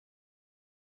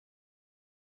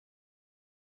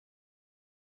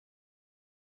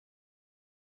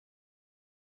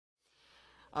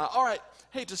All right.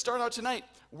 Hey, to start out tonight,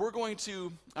 we're going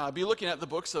to be looking at the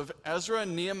books of Ezra,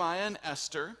 Nehemiah, and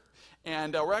Esther.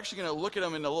 And we're actually going to look at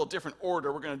them in a little different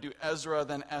order. We're going to do Ezra,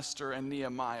 then Esther, and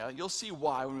Nehemiah. You'll see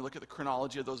why when we look at the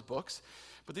chronology of those books.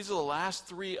 But these are the last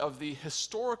three of the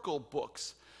historical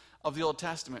books of the Old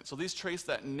Testament. So these trace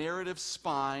that narrative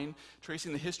spine,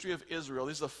 tracing the history of Israel.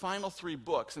 These are the final three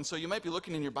books. And so you might be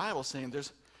looking in your Bible saying,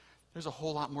 there's a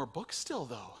whole lot more books still,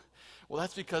 though. Well,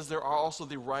 that's because there are also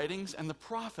the writings and the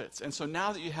prophets. And so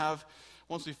now that you have,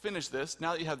 once we finish this,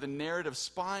 now that you have the narrative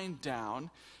spine down,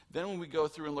 then when we go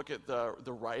through and look at the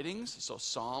writings, so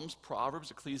Psalms,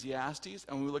 Proverbs, Ecclesiastes,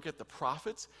 and when we look at the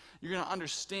prophets, you're going to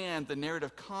understand the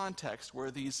narrative context where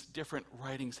these different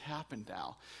writings happen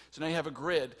now. So now you have a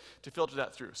grid to filter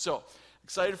that through. So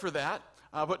excited for that.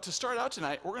 But to start out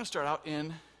tonight, we're going to start out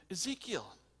in Ezekiel.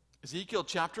 Ezekiel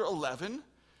chapter 11,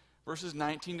 verses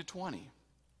 19 to 20.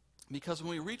 Because when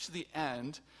we reach the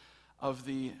end of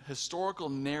the historical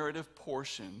narrative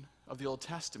portion of the Old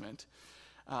Testament,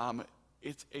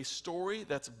 it's a story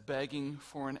that's begging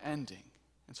for an ending.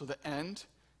 And so the end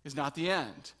is not the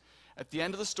end. At the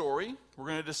end of the story, we're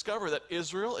going to discover that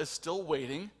Israel is still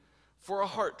waiting for a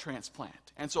heart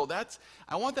transplant. And so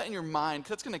I want that in your mind, because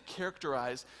that's going to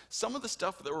characterize some of the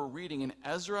stuff that we're reading in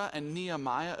Ezra and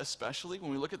Nehemiah, especially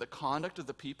when we look at the conduct of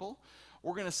the people.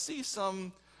 We're going to see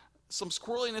some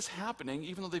squirreliness happening,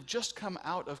 even though they've just come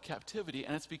out of captivity,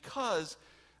 and it's because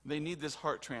they need this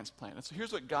heart transplant. And so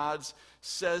here's what God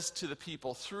says to the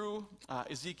people through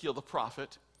Ezekiel the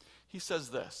prophet. He says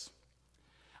this: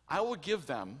 I will give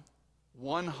them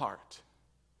one heart,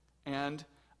 and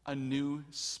a new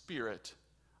spirit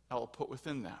I will put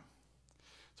within them.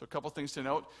 So a couple things to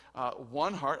note.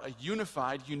 One heart, a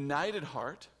unified, united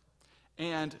heart,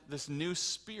 and this new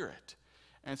spirit.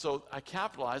 And so I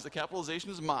capitalize, the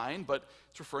capitalization is mine, but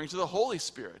it's referring to the Holy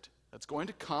Spirit that's going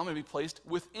to come and be placed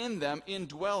within them,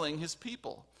 indwelling his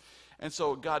people. And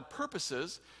so God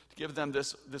purposes to give them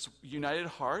this united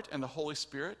heart and the Holy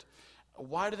Spirit.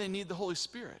 Why do they need the Holy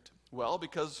Spirit? Well,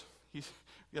 because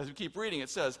as we keep reading, it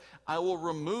says, I will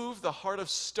remove the heart of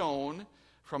stone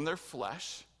from their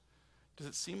flesh. Does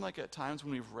it seem like at times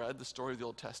when we've read the story of the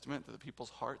Old Testament that the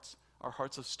people's hearts are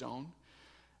hearts of stone?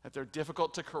 That they're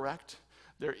difficult to correct?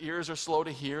 Their ears are slow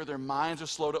to hear. Their minds are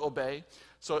slow to obey.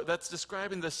 So that's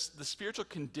describing the spiritual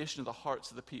condition of the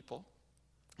hearts of the people.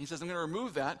 He says, I'm going to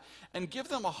remove that and give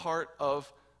them a heart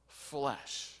of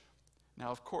flesh. Now,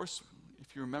 of course,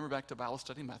 if you remember back to Bible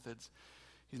study methods,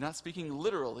 he's not speaking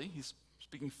literally. He's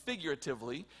speaking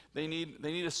figuratively. They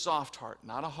need a soft heart,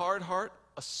 not a hard heart,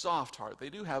 a soft heart.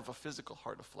 They do have a physical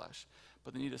heart of flesh,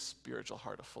 but they need a spiritual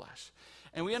heart of flesh.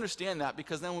 And we understand that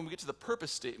because then when we get to the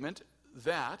purpose statement,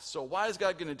 so why is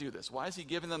God going to do this? Why is he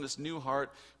giving them this new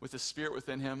heart with the Spirit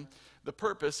within him? The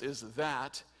purpose is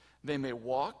that they may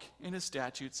walk in his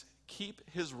statutes, keep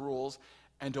his rules,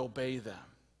 and obey them.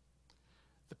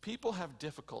 The people have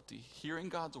difficulty hearing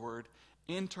God's word,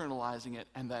 internalizing it,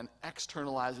 and then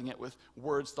externalizing it with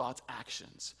words, thoughts,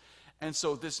 actions. And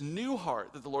so this new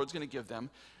heart that the Lord's going to give them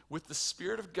with the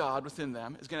Spirit of God within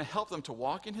them is going to help them to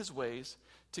walk in his ways,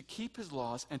 to keep his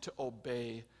laws, and to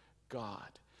obey God.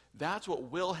 That's what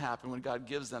will happen when God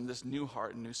gives them this new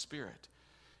heart and new spirit.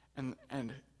 And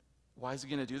why is he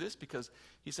going to do this? Because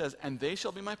he says, and they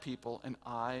shall be my people, and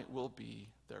I will be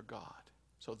their God.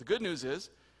 So the good news is,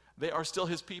 they are still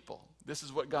his people. This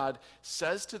is what God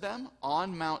says to them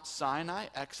on Mount Sinai,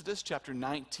 Exodus chapter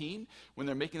 19, when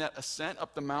they're making that ascent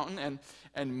up the mountain,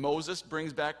 and Moses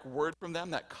brings back word from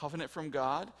them, that covenant from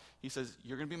God. He says,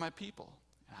 you're going to be my people,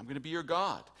 and I'm going to be your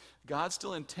God. God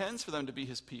still intends for them to be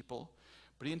his people,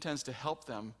 but he intends to help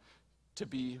them to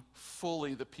be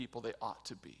fully the people they ought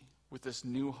to be with this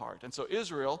new heart. And so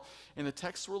Israel, in the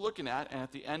text we're looking at, and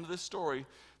at the end of this story,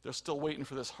 they're still waiting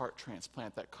for this heart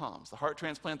transplant that comes. The heart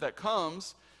transplant that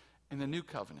comes in the new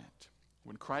covenant.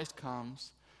 When Christ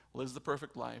comes, lives the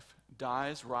perfect life,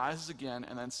 dies, rises again,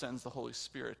 and then sends the Holy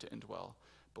Spirit to indwell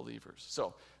believers.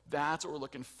 So that's what we're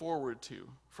looking forward to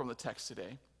from the text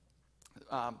today.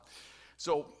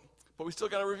 But we still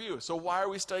got to review. So why are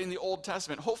we studying the Old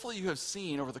Testament? Hopefully you have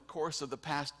seen over the course of the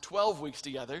past 12 weeks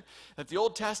together that the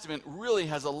Old Testament really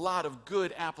has a lot of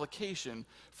good application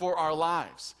for our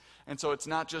lives. And so it's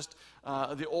not just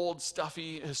the old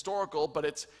stuffy historical, but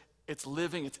it's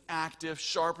living, it's active,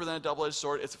 sharper than a double-edged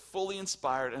sword. It's fully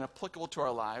inspired and applicable to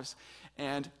our lives.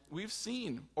 And we've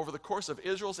seen over the course of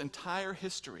Israel's entire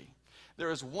history,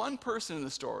 there is one person in the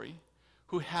story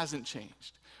who hasn't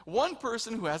changed. One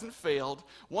person who hasn't failed,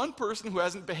 one person who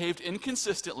hasn't behaved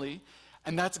inconsistently,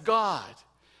 and that's God.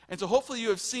 And so hopefully you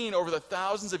have seen over the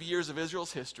thousands of years of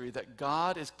Israel's history that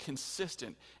God is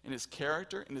consistent in his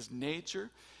character, in his nature,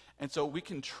 and so we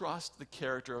can trust the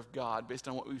character of God based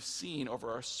on what we've seen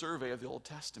over our survey of the Old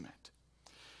Testament.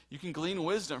 You can glean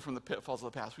wisdom from the pitfalls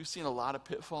of the past. We've seen a lot of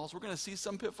pitfalls. We're going to see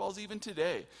some pitfalls even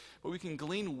today, but we can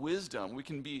glean wisdom. We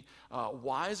can be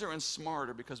wiser and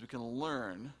smarter because we can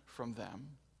learn from them.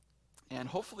 And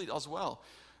hopefully as well,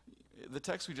 the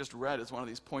text we just read is one of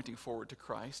these pointing forward to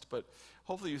Christ, but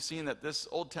hopefully you've seen that this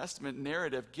Old Testament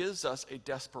narrative gives us a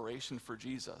desperation for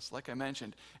Jesus. Like I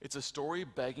mentioned, it's a story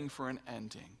begging for an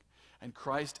ending, and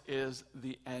Christ is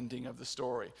the ending of the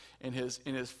story in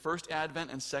his first advent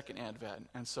and second advent,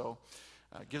 and so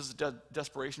it gives us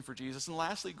desperation for Jesus. And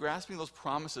lastly, grasping those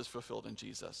promises fulfilled in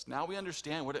Jesus. Now we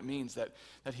understand what it means that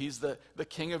he's the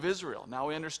King of Israel. Now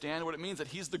we understand what it means that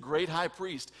he's the great high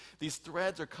priest. These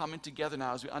threads are coming together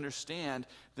now as we understand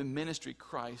the ministry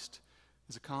Christ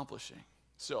is accomplishing.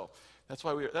 So that's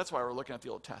why we're looking at the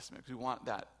Old Testament, because we want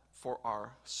that for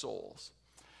our souls.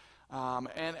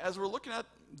 And as we're looking at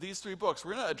these three books,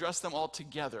 we're going to address them all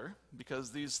together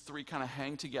because these three kind of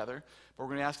hang together. But we're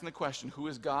going to ask the question, who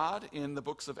is God in the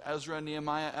books of Ezra,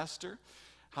 Nehemiah, Esther?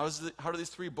 How do these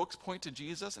three books point to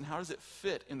Jesus, and how does it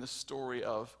fit in the story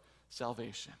of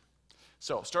salvation?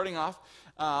 So starting off,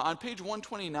 on page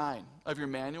 129 of your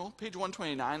manual, page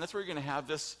 129, that's where you're going to have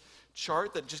this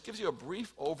chart that just gives you a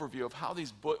brief overview of how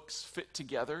these books fit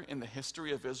together in the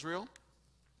history of Israel.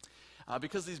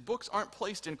 Because these books aren't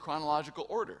placed in chronological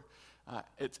order.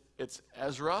 It's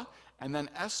Ezra, and then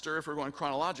Esther, if we're going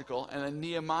chronological, and then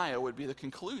Nehemiah would be the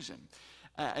conclusion.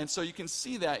 And so you can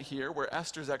see that here, where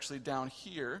Esther's actually down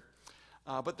here.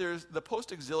 But there's the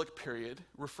post-exilic period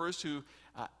refers to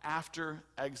after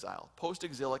exile.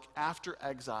 Post-exilic, after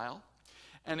exile.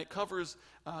 And it covers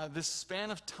this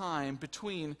span of time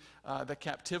between the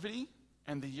captivity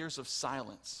and the years of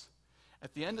silence.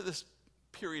 At the end of this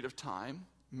period of time,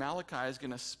 Malachi is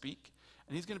going to speak,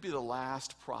 and he's going to be the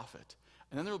last prophet.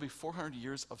 And then there will be 400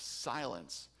 years of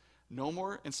silence. No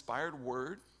more inspired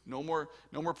word, no more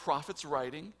prophets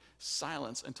writing,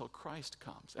 silence until Christ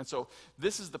comes. And so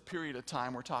this is the period of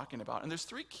time we're talking about. And there's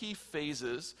three key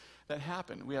phases that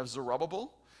happen. We have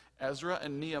Zerubbabel, Ezra,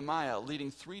 and Nehemiah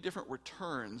leading three different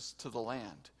returns to the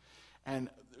land. And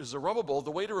Zerubbabel,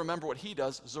 the way to remember what he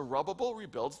does, Zerubbabel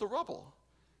rebuilds the rubble.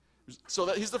 So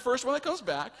that he's the first one that comes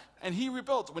back, and he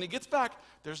rebuilds. When he gets back,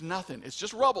 there's nothing. It's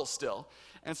just rubble still.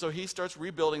 And so he starts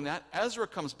rebuilding that. Ezra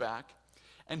comes back,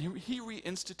 and he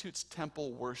reinstitutes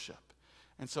temple worship.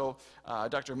 And so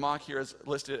Dr. Mock here is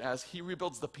listed as he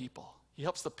rebuilds the people. He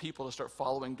helps the people to start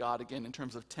following God again in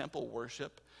terms of temple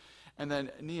worship. And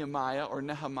then Nehemiah, or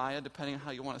Nehemiah, depending on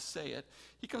how you want to say it,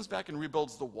 he comes back and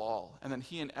rebuilds the wall. And then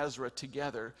he and Ezra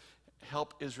together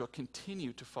help Israel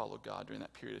continue to follow God during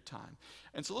that period of time.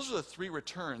 And so those are the three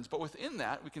returns, but within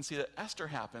that, we can see that Esther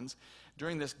happens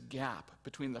during this gap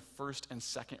between the first and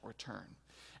second return.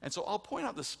 And so I'll point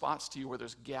out the spots to you where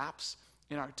there's gaps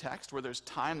in our text, where there's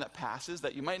time that passes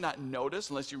that you might not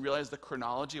notice unless you realize the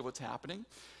chronology of what's happening.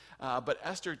 But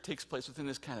Esther takes place within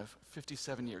this kind of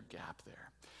 57-year gap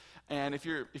there. And if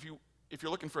you're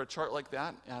looking for a chart like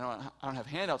that, I don't have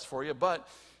handouts for you, but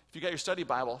if you got your study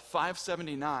Bible,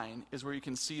 579 is where you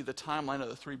can see the timeline of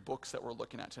the three books that we're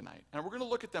looking at tonight. And we're going to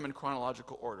look at them in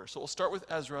chronological order. So we'll start with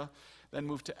Ezra, then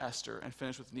move to Esther, and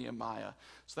finish with Nehemiah.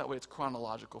 So that way it's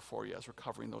chronological for you as we're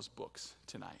covering those books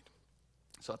tonight.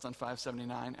 So that's on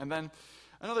 579. And then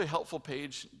another helpful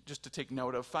page just to take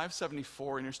note of,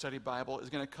 574 in your study Bible is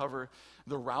going to cover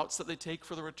the routes that they take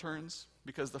for the returns.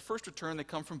 Because the first return, they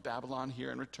come from Babylon here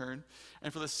and return.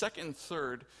 And for the second and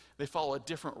third, they follow a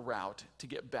different route to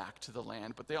get back to the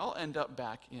land. But they all end up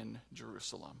back in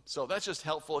Jerusalem. So that's just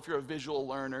helpful. If you're a visual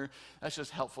learner, that's just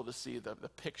helpful to see the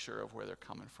picture of where they're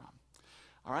coming from.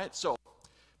 All right, so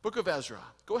book of Ezra.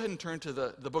 Go ahead and turn to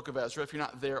the book of Ezra if you're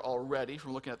not there already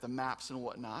from looking at the maps and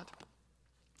whatnot.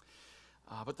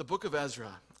 But the book of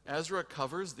Ezra. Ezra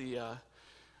covers the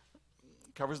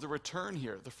return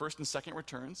here, the first and second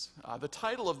returns. The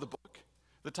title of the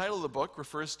book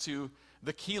refers to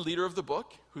the key leader of the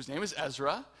book, whose name is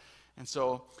Ezra. And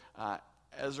so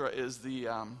Ezra is the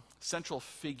central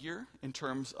figure in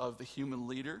terms of the human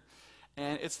leader.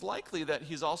 And it's likely that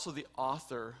he's also the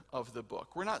author of the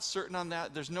book. We're not certain on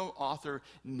that. There's no author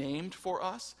named for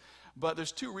us. But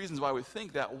there's two reasons why we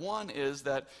think that. One is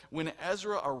that when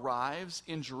Ezra arrives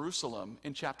in Jerusalem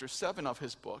in chapter 7 of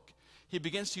his book, he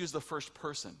begins to use the first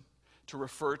person to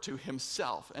refer to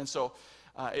himself. And so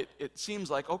it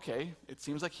seems like, okay, it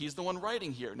seems like he's the one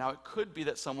writing here. Now, it could be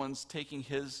that someone's taking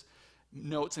his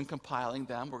notes and compiling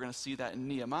them. We're going to see that in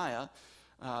Nehemiah.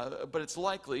 but it's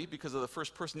likely because of the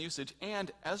first person usage.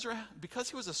 And Ezra, because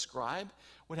he was a scribe,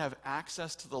 would have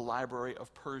access to the library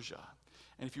of Persia.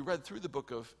 And if you read through the book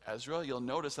of Ezra, you'll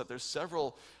notice that there's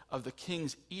several of the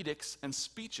king's edicts and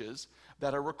speeches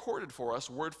that are recorded for us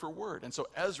word for word. And so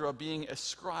Ezra, being a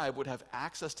scribe, would have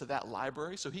access to that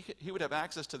library. So he would have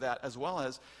access to that as well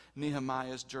as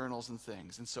Nehemiah's journals and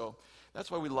things. And so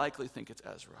that's why we likely think it's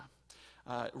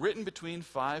Ezra. Written between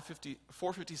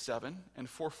 457 and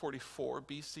 444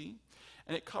 BC.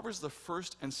 And it covers the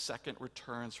first and second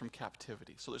returns from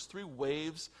captivity. So there's 3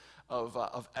 waves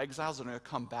of exiles that are going to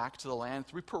come back to the land,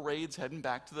 3 parades heading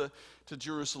back to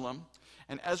Jerusalem.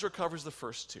 And Ezra covers the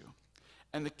first 2.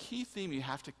 And the key theme you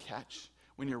have to catch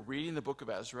when you're reading the book of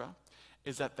Ezra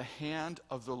is that the hand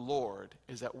of the Lord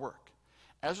is at work.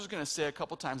 Ezra's going to say a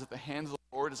couple times that the hand of the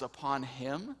Lord is upon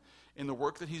him in the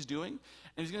work that he's doing.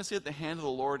 And he's going to say that the hand of the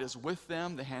Lord is with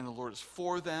them, the hand of the Lord is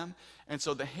for them. And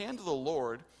so the hand of the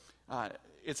Lord,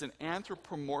 it's an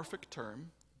anthropomorphic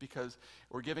term because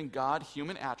we're giving God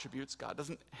human attributes. God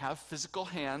doesn't have physical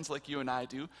hands like you and I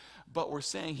do, but we're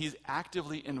saying he's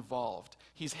actively involved.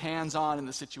 He's hands-on in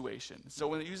the situation. So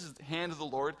when it uses the hand of the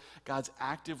Lord, God's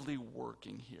actively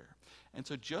working here. And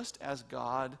so just as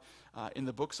God in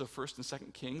the books of 1st and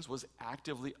 2nd Kings was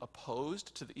actively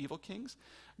opposed to the evil kings,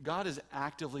 God is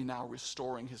actively now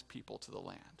restoring his people to the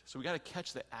land. So we got to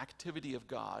catch the activity of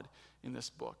God in this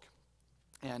book.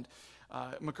 And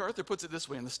MacArthur puts it this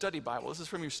way in the study Bible. This is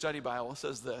from your study Bible. It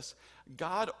says this: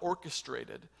 God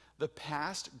orchestrated the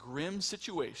past grim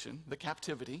situation, the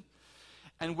captivity,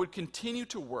 and would continue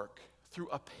to work through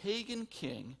a pagan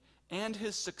king and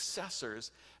his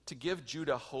successors to give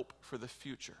Judah hope for the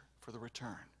future, for the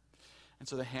return. And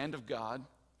so the hand of God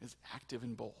is active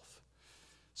in both.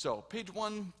 So page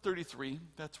 133,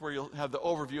 that's where you'll have the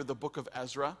overview of the book of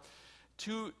Ezra.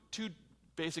 Two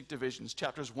basic divisions.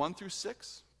 Chapters 1 through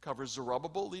 6 covers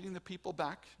Zerubbabel leading the people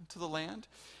back to the land.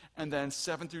 And then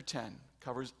 7 through 10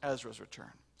 covers Ezra's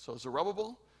return. So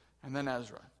Zerubbabel and then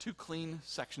Ezra. 2 clean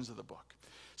sections of the book.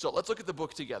 So let's look at the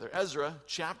book together. Ezra,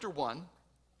 chapter 1,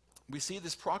 we see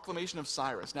this proclamation of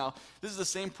Cyrus. Now, this is the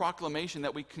same proclamation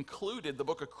that we concluded the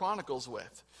book of Chronicles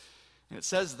with. And it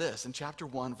says this in chapter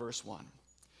 1, verse 1.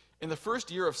 In the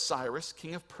first year of Cyrus,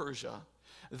 king of Persia,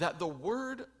 that the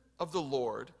word of the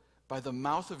Lord by the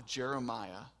mouth of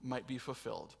Jeremiah might be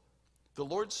fulfilled. The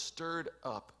Lord stirred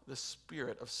up the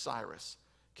spirit of Cyrus,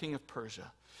 king of Persia,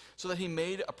 so that he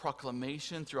made a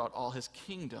proclamation throughout all his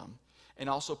kingdom and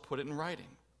also put it in writing.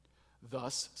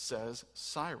 Thus says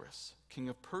Cyrus, king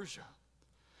of Persia,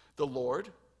 the Lord,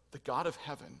 the God of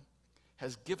heaven,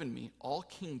 has given me all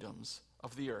kingdoms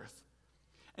of the earth,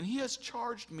 and he has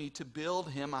charged me to build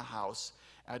him a house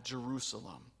at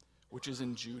Jerusalem, which is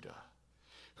in Judah.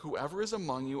 Whoever is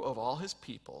among you of all his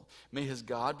people, may his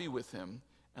God be with him,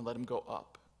 and let him go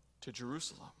up to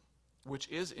Jerusalem, which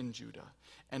is in Judah,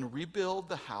 and rebuild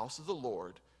the house of the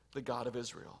Lord, the God of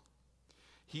Israel.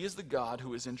 He is the God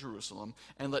who is in Jerusalem,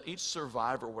 and let each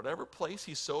survivor, whatever place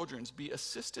he sojourns, be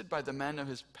assisted by the men of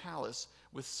his palace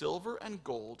with silver and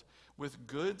gold, with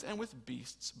goods and with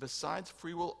beasts, besides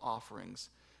freewill offerings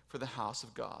for the house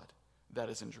of God that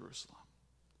is in Jerusalem.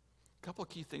 A couple of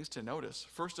key things to notice.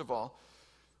 First of all,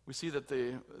 we see that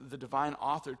the divine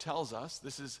author tells us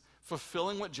this is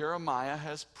fulfilling what Jeremiah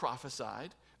has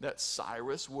prophesied, that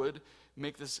Cyrus would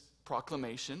make this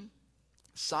proclamation.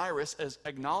 Cyrus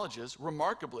acknowledges,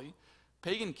 remarkably,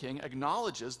 pagan king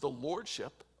acknowledges the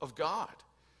lordship of God.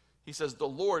 He says, the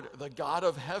Lord, the God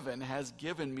of heaven, has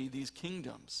given me these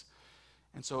kingdoms.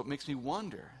 And so it makes me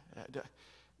wonder,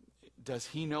 does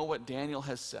he know what Daniel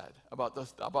has said about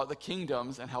the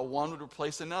kingdoms and how one would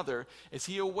replace another? Is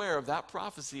he aware of that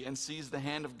prophecy and sees the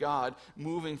hand of God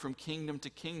moving from kingdom to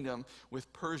kingdom,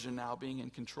 with Persia now being in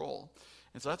control?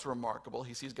 And so that's remarkable.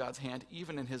 He sees God's hand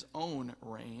even in his own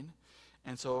reign.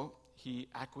 And so he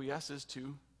acquiesces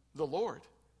to the Lord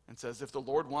and says, if the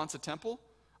Lord wants a temple,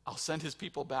 I'll send his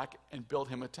people back and build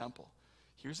him a temple.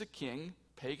 Here's a king,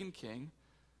 pagan king,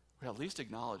 who at least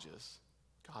acknowledges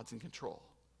God's in control.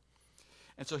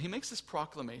 And so he makes this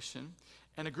proclamation,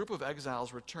 and a group of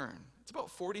exiles return. It's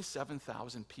about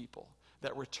 47,000 people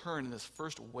that return in this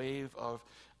first wave of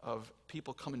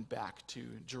people coming back to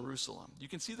Jerusalem. You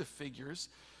can see the figures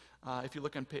if you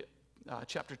look on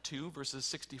chapter 2, verses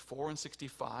 64 and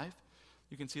 65.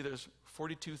 You can see there's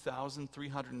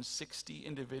 42,360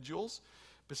 individuals.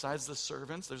 Besides the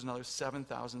servants, there's another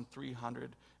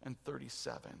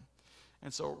 7,337.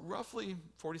 And so roughly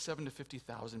 47 to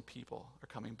 50,000 people are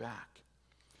coming back.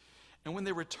 And when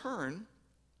they return,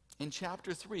 in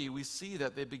chapter 3, we see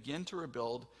that they begin to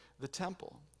rebuild the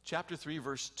temple. Chapter 3,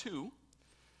 verse 2,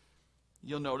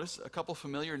 you'll notice a couple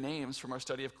familiar names from our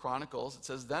study of Chronicles. It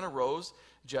says, "Then arose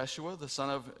Jeshua, the son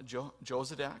of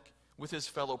Jozadak, with his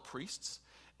fellow priests,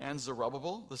 and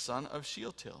Zerubbabel, the son of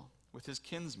Shealtiel, with his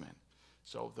kinsmen."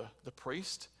 So the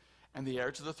priest and the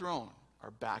heir to the throne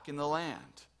are back in the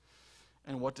land.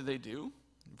 And what do they do?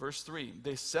 Verse 3,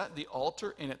 they set the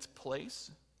altar in its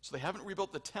place. So they haven't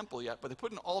rebuilt the temple yet, but they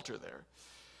put an altar there.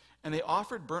 And they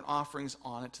offered burnt offerings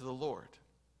on it to the Lord,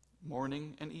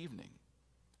 morning and evening.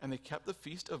 And they kept the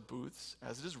Feast of Booths,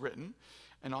 as it is written,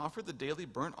 and offered the daily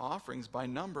burnt offerings by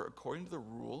number according to the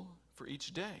rule for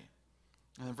each day.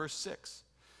 And then verse 6,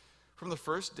 from the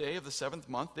first day of the 7th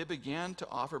month, they began to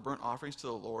offer burnt offerings to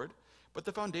the Lord, but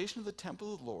the foundation of the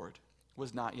temple of the Lord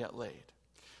was not yet laid.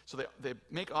 So they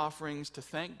make offerings to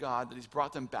thank God that he's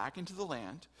brought them back into the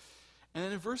land. And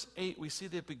then in verse 8, we see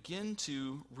they begin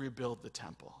to rebuild the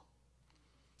temple.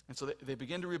 And so they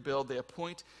begin to rebuild. They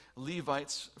appoint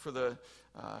Levites for the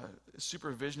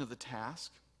supervision of the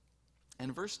task. And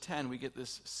in verse 10, we get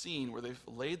this scene where they've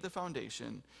laid the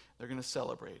foundation. They're going to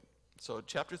celebrate. So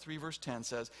chapter 3, verse 10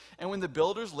 says, "And when the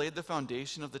builders laid the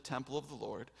foundation of the temple of the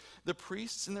Lord, the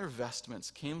priests in their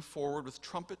vestments came forward with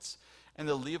trumpets, and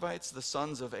the Levites, the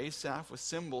sons of Asaph, with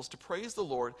cymbals, to praise the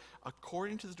Lord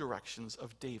according to the directions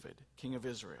of David, king of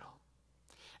Israel.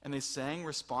 And they sang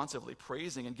responsively,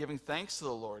 praising and giving thanks to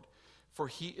the Lord, for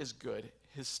he is good.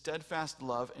 His steadfast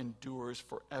love endures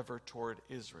forever toward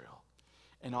Israel.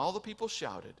 And all the people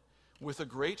shouted with a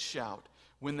great shout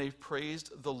when they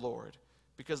praised the Lord,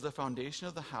 because the foundation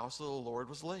of the house of the Lord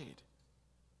was laid.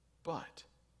 But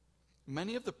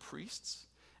many of the priests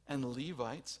and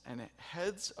Levites and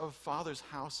heads of fathers'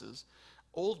 houses,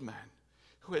 old men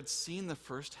who had seen the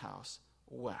first house,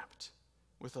 wept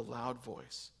with a loud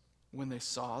voice when they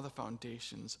saw the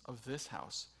foundations of this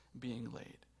house being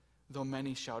laid, though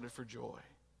many shouted for joy.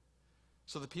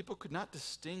 So the people could not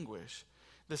distinguish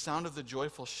the sound of the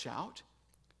joyful shout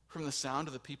from the sound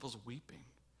of the people's weeping.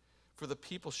 For the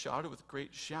people shouted with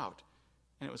great shout,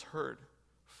 and it was heard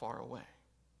far away."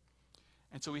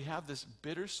 And so we have this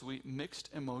bittersweet mixed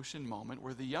emotion moment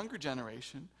where the younger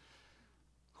generation,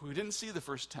 who didn't see the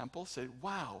first temple, said,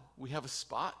 "Wow, we have a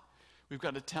spot. We've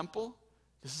got a temple.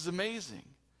 This is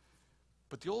amazing."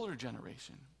 But the older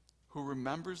generation, who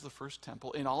remembers the first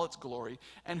temple in all its glory,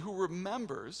 and who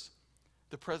remembers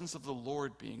the presence of the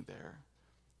Lord being there,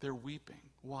 they're weeping.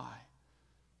 Why?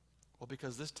 Well,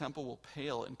 because this temple will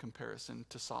pale in comparison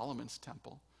to Solomon's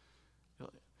temple.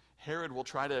 Herod will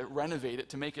try to renovate it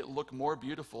to make it look more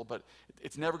beautiful, but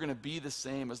it's never going to be the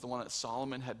same as the one that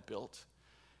Solomon had built.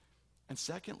 And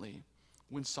secondly,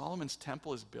 when Solomon's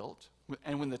temple is built,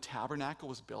 and when the tabernacle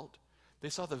was built, they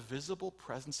saw the visible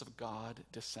presence of God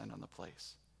descend on the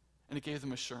place. And it gave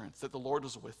them assurance that the Lord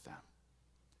was with them.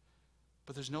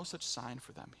 But there's no such sign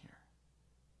for them here.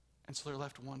 And so they're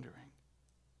left wondering,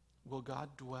 will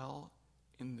God dwell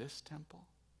in this temple?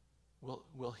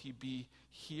 Will he be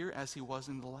here as he was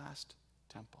in the last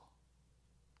temple?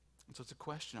 And so it's a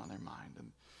question on their mind.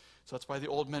 And so that's why the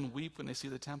old men weep when they see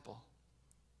the temple.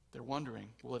 They're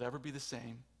wondering, will it ever be the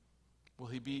same? Will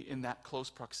he be in that close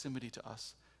proximity to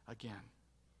us again?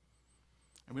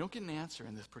 And we don't get an answer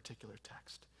in this particular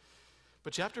text.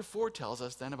 But chapter 4 tells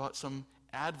us then about some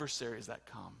adversaries that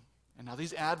come. And now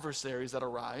these adversaries that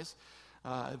arise,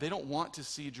 they don't want to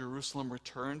see Jerusalem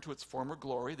return to its former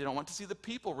glory. They don't want to see the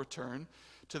people return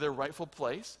to their rightful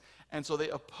place. And so they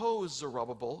oppose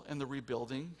Zerubbabel and the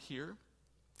rebuilding here.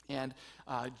 And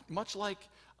much like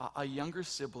a younger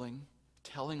sibling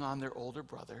telling on their older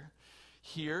brother,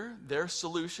 here their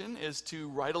solution is to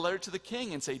write a letter to the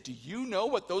king and say, "Do you know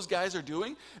what those guys are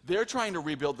doing? They're trying to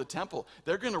rebuild the temple.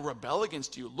 They're going to rebel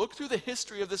against you. Look through the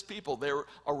history of this people. They're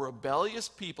a rebellious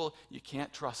people. You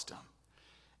can't trust them."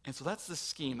 And so that's the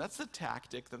scheme. That's the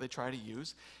tactic that they try to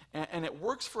use. And it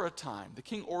works for a time. The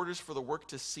king orders for the work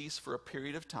to cease for a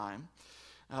period of time.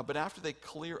 But after they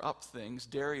clear up things,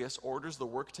 Darius orders the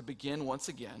work to begin once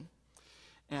again.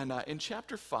 And in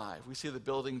chapter 5, we see the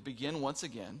building begin once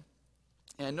again.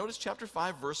 And notice chapter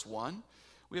 5, verse 1.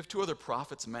 We have two other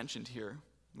prophets mentioned here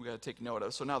we got to take note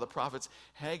of. So now the prophets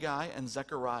Haggai and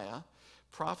Zechariah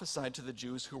prophesied to the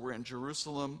Jews who were in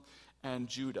Jerusalem and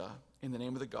Judah in the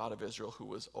name of the God of Israel who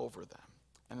was over them.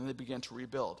 And then they began to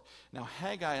rebuild. Now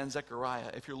Haggai and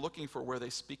Zechariah, if you're looking for where they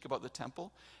speak about the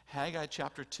temple, Haggai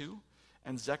chapter 2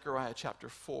 and Zechariah chapter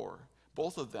 4,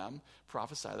 both of them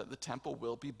prophesy that the temple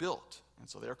will be built. And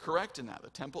so they're correct in that. The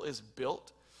temple is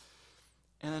built.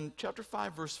 And in chapter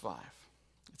 5, verse 5,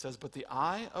 it says, "But the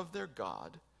eye of their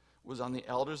God was on the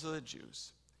elders of the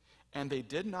Jews, and they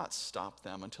did not stop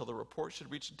them until the report should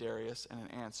reach Darius and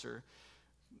an answer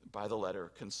by the letter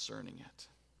concerning it."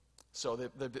 So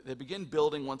they begin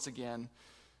building once again,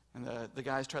 and the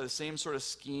guys try the same sort of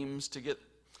schemes to get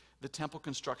the temple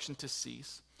construction to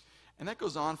cease. And that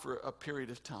goes on for a period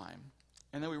of time.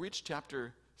 And then we reach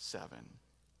chapter 7.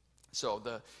 So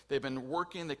they've been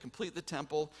working, they complete the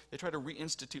temple, they try to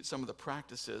reinstitute some of the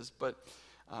practices, but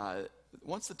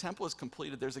once the temple is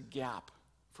completed, there's a gap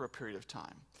for a period of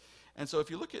time. And so if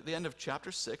you look at the end of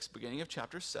chapter 6, beginning of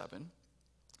chapter 7,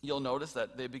 you'll notice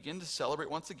that they begin to celebrate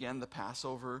once again the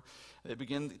Passover. They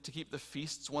begin to keep the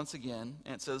feasts once again.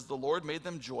 And it says, the Lord made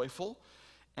them joyful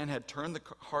and had turned the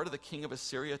heart of the king of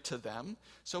Assyria to them.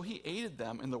 So he aided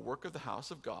them in the work of the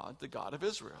house of God, the God of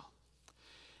Israel.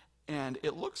 And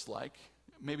it looks like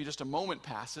maybe just a moment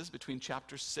passes between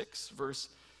chapter 6, verse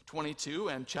 22,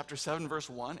 and chapter 7, verse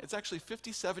 1. It's actually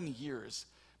 57 years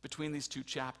between these two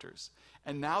chapters.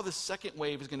 And now the second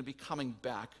wave is going to be coming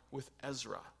back with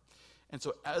Ezra. And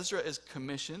so Ezra is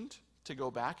commissioned to go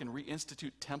back and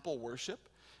reinstitute temple worship.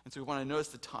 And so we want to notice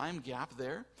the time gap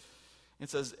there. It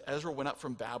says Ezra went up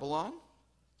from Babylon.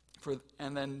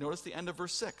 And then notice the end of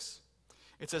verse 6.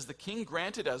 It says the king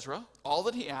granted Ezra all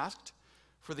that he asked,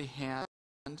 for the hand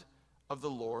of the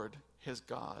Lord his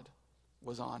God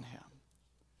was on him.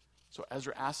 So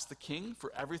Ezra asks the king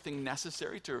for everything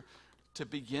necessary to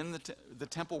begin the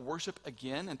temple worship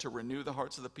again and to renew the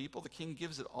hearts of the people. The king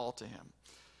gives it all to him.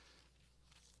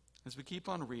 As we keep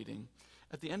on reading,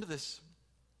 at the end of this,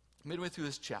 midway through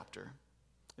this chapter,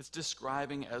 it's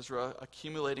describing Ezra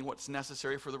accumulating what's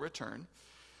necessary for the return.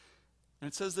 And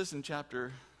it says this in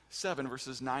chapter 7,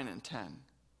 verses 9 and 10.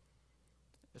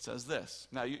 It says this.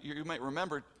 Now, you might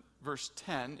remember verse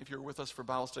 10, if you're with us for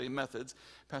Bible study methods.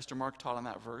 Pastor Mark taught on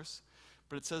that verse.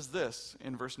 But it says this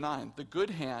in verse 9. The good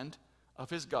hand of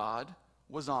his God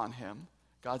was on him.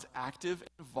 God's active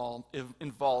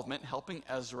involvement helping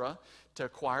Ezra to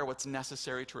acquire what's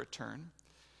necessary to return.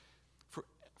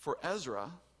 For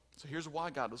Ezra, so here's why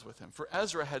God was with him. For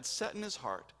Ezra had set in his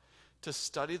heart to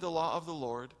study the law of the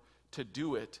Lord, to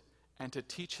do it, and to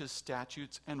teach his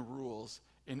statutes and rules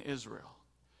in Israel.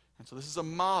 And so this is a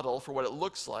model for what it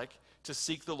looks like to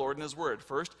seek the Lord in his word.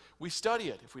 First, we study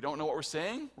it. If we don't know what we're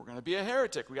saying, we're going to be a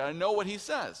heretic. We got to know what he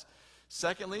says.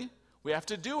 Secondly, we have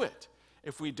to do it.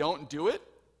 If we don't do it,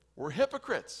 we're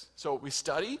hypocrites. So we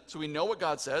study, so we know what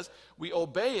God says. We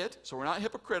obey it, so we're not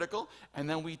hypocritical. And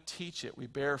then we teach it. We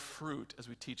bear fruit as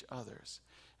we teach others.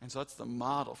 And so that's the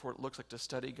model for what it looks like to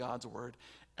study God's word.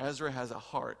 Ezra has a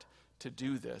heart to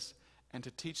do this and to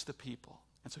teach the people.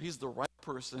 And so he's the right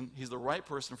person. He's the right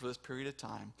person for this period of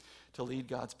time to lead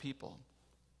God's people.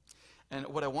 And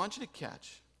what I want you to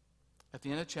catch at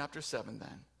the end of chapter 7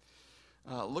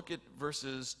 then, look at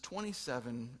verses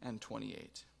 27 and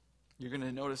 28. You're going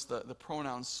to notice the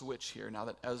pronoun switch here now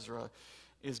that Ezra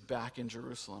is back in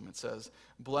Jerusalem. It says,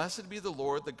 Blessed be the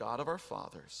Lord, the God of our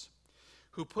fathers,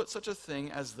 who put such a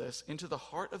thing as this into the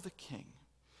heart of the king,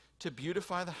 to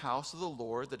beautify the house of the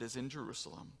Lord that is in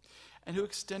Jerusalem, and who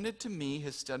extended to me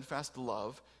his steadfast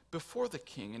love before the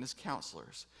king and his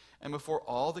counselors, and before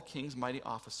all the king's mighty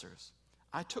officers.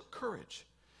 I took courage,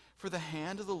 for the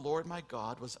hand of the Lord my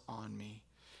God was on me,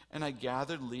 and I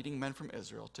gathered leading men from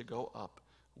Israel to go up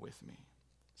with me.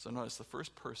 So notice the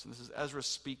first person. This is Ezra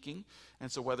speaking,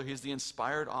 and so whether he's the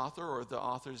inspired author or the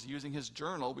author's using his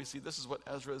journal, we see this is what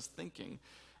Ezra is thinking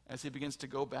as he begins to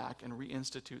go back and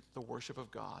reinstitute the worship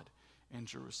of God in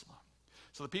Jerusalem.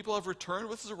 So the people have returned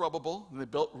with Zerubbabel, and they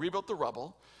rebuilt the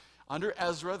rubble. Under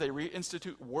Ezra, they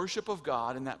reinstitute worship of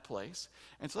God in that place.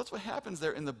 And so that's what happens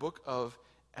there in the book of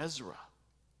Ezra.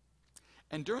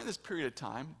 And during this period of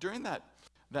time, during that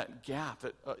gap,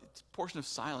 that portion of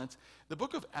silence, the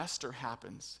book of Esther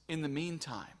happens in the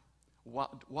meantime.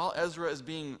 While Ezra is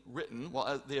being written,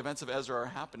 while the events of Ezra are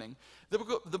happening, the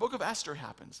book of Esther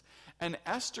happens. And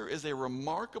Esther is a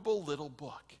remarkable little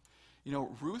book. You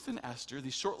know, Ruth and Esther,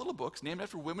 these short little books named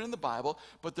after women in the Bible,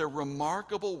 but they're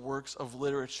remarkable works of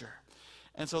literature.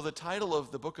 And so the title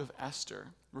of the book of Esther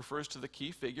refers to the key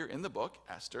figure in the book,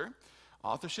 Esther.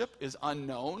 Authorship is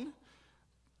unknown,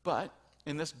 but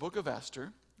in this book of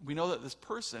Esther, we know that this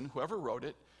person, whoever wrote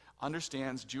it,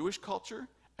 understands Jewish culture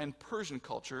and Persian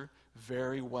culture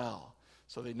very well.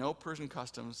 So they know Persian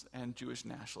customs and Jewish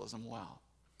nationalism well.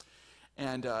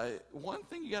 And one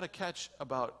thing you got to catch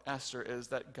about Esther is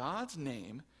that God's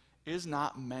name is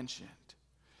not mentioned,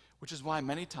 which is why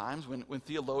many times when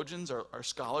theologians or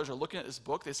scholars are looking at this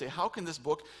book, they say, how can this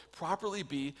book properly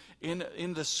be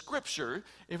in the scripture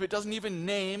if it doesn't even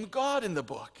name God in the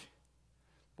book?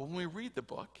 But when we read the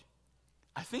book,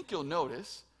 I think you'll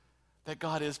notice that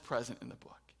God is present in the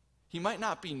book. He might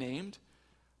not be named,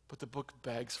 but the book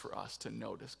begs for us to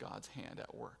notice God's hand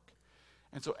at work.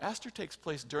 And so Esther takes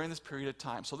place during this period of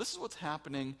time. So this is what's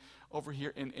happening over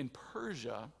here in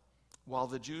Persia while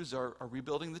the Jews are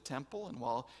rebuilding the temple and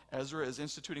while Ezra is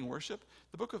instituting worship.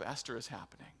 The book of Esther is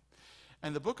happening.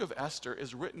 And the book of Esther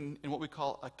is written in what we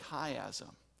call a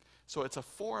chiasm. So it's a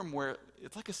form where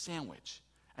it's like a sandwich.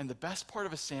 And the best part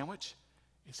of a sandwich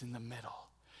is in the middle.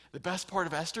 The best part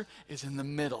of Esther is in the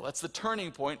middle. That's the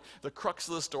turning point, the crux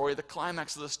of the story, the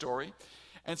climax of the story.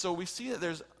 And so we see that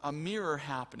there's a mirror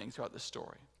happening throughout the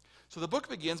story. So the book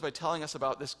begins by telling us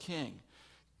about this king.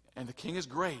 And the king is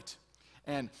great.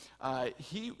 And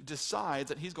he decides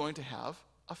that he's going to have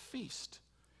a feast.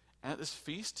 And at this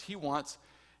feast, he wants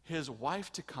his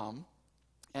wife to come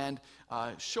and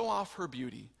show off her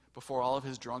beauty before all of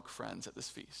his drunk friends at this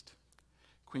feast.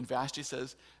 Queen Vashti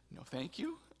says, "No, thank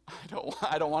you.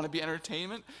 I don't want to be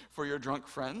entertainment for your drunk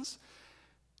friends."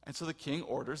 And so the king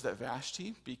orders that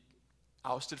Vashti be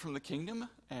ousted from the kingdom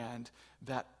and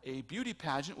that a beauty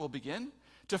pageant will begin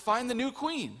to find the new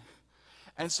queen.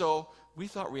 And so we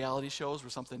thought reality shows were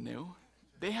something new.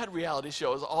 They had reality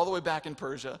shows all the way back in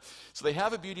Persia. So they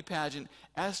have a beauty pageant.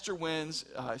 Esther wins.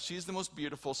 She's the most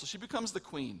beautiful, so she becomes the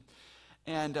queen.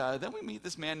 And then we meet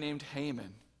this man named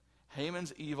Haman.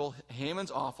 Haman's evil.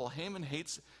 Haman's awful. Haman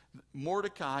hates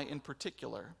Mordecai in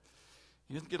particular.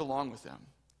 He doesn't get along with him.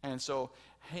 And so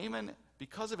Haman,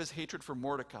 because of his hatred for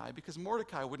Mordecai, because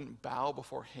Mordecai wouldn't bow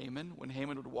before Haman when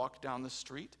Haman would walk down the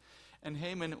street, and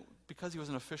Haman, because he was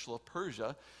an official of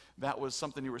Persia, that was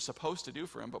something you were supposed to do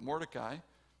for him. But Mordecai,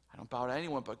 I don't bow to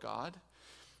anyone but God.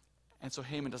 And so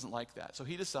Haman doesn't like that. So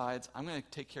he decides, I'm going to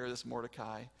take care of this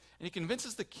Mordecai. And he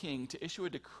convinces the king to issue a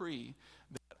decree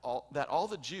that all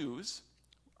the Jews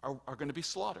are going to be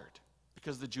slaughtered,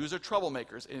 because the Jews are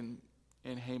troublemakers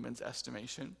in Haman's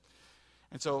estimation.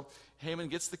 And so Haman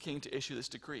gets the king to issue this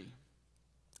decree.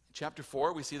 In chapter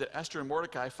 4, we see that Esther and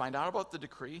Mordecai find out about the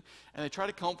decree, and they try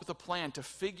to come up with a plan to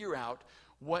figure out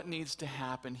what needs to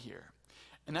happen here.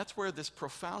 And that's where this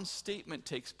profound statement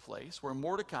takes place, where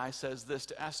Mordecai says this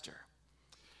to Esther.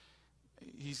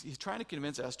 He's trying to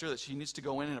convince Esther that she needs to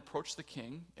go in and approach the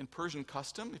king. In Persian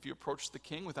custom, if you approach the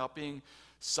king without being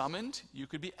summoned, you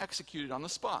could be executed on the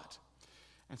spot.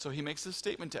 And so he makes this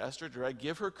statement to Esther to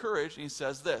give her courage, and he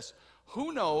says this: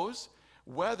 "Who knows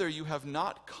whether you have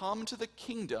not come to the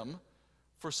kingdom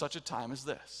for such a time as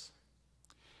this?"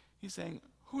 He's saying,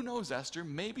 who knows, Esther,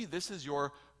 maybe this is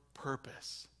your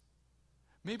purpose.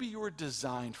 Maybe you were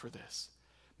designed for this.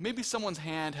 Maybe someone's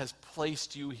hand has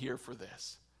placed you here for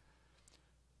this.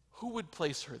 Who would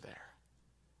place her there?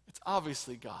 It's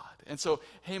obviously God. And so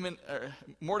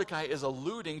Mordecai is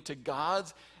alluding to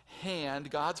God's hand,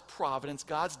 God's providence,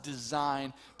 God's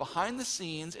design behind the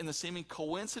scenes in the seeming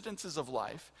coincidences of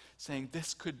life, saying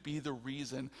this could be the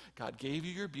reason God gave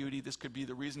you your beauty. This could be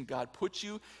the reason God put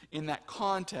you in that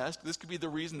contest. This could be the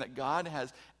reason that God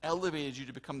has elevated you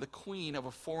to become the queen of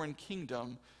a foreign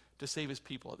kingdom to save his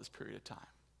people at this period of time.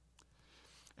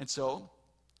 And so,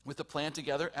 with the plan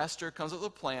together, Esther comes up with a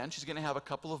plan. She's going to have a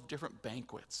couple of different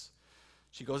banquets.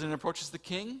 She goes in and approaches the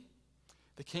king.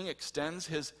 The king extends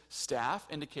his staff,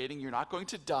 indicating, "You're not going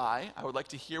to die. I would like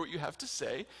to hear what you have to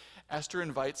say." Esther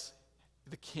invites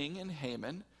the king and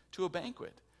Haman to a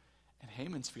banquet. And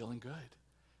Haman's feeling good.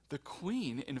 The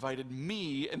queen invited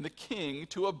me and the king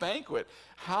to a banquet.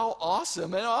 How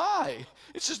awesome am I?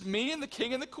 It's just me and the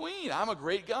king and the queen. I'm a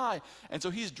great guy. And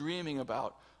so he's dreaming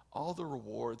about all the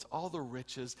rewards, all the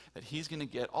riches that he's going to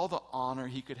get, all the honor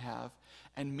he could have.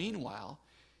 And meanwhile,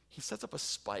 he sets up a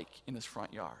spike in his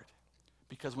front yard.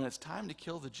 Because when it's time to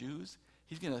kill the Jews,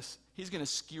 he's going to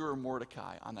skewer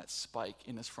Mordecai on that spike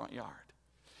in his front yard.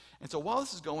 And so while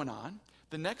this is going on,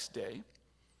 the next day,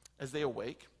 as they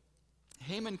awake,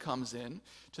 Haman comes in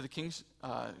to the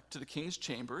king's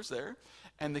chambers there,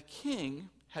 and the king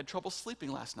had trouble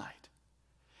sleeping last night.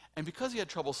 And because he had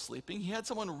trouble sleeping, he had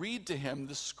someone read to him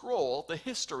the scroll, the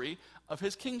history of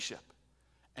his kingship.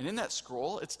 And in that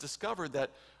scroll, it's discovered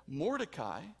that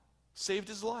Mordecai saved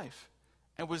his life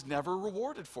and was never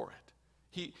rewarded for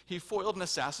it. He foiled an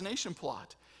assassination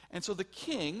plot. And so the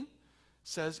king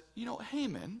says,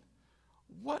 Haman,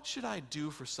 what should I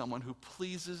do for someone who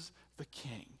pleases the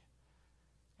king?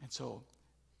 And so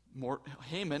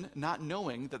Haman, not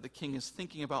knowing that the king is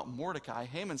thinking about Mordecai,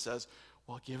 Haman says,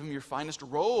 well, give him your finest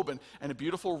robe and a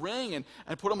beautiful ring and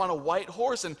put him on a white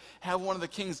horse and have one of the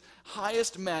king's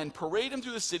highest men parade him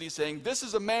through the city saying, this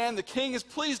is a man the king is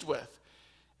pleased with.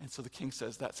 And so the king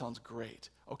says, that sounds great.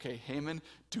 Okay, Haman,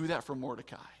 do that for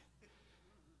Mordecai.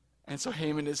 And so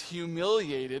Haman is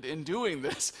humiliated in doing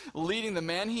this, leading the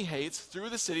man he hates through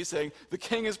the city saying, the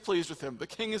king is pleased with him, the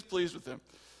king is pleased with him.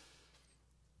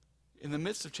 In the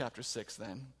midst of chapter 6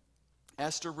 then,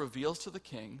 Esther reveals to the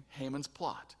king Haman's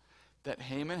plot, that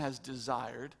Haman has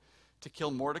desired to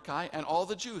kill Mordecai and all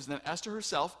the Jews, and that Esther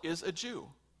herself is a Jew.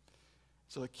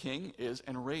 So the king is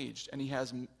enraged, and he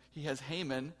has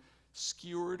Haman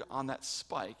skewered on that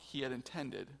spike he had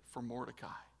intended for Mordecai.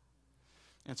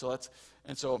 And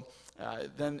so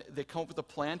then they come up with a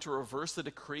plan to reverse the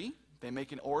decree. They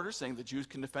make an order saying the Jews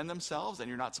can defend themselves and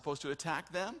you're not supposed to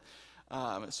attack them.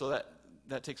 So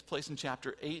that takes place in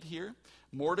chapter 8 here.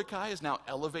 Mordecai is now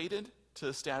elevated to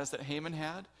the status that Haman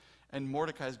had, and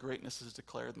Mordecai's greatness is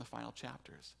declared in the final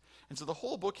chapters. And so the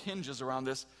whole book hinges around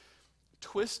this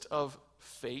twist of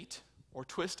fate, or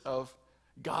twist of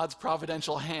God's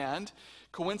providential hand.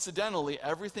 Coincidentally,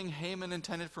 everything Haman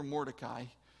intended for Mordecai,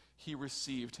 he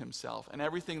received himself. And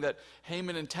everything that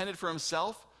Haman intended for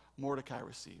himself, Mordecai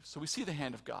received. So we see the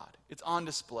hand of God. It's on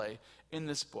display in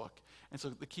this book. And so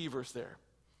the key verse there.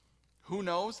 Who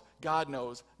knows? God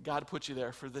knows. God put you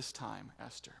there for this time,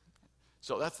 Esther.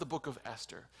 So that's the book of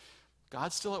Esther.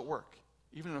 God's still at work.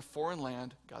 Even in a foreign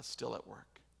land, God's still at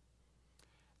work.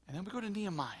 And then we go to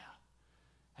Nehemiah.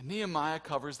 And Nehemiah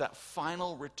covers that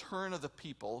final return of the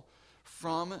people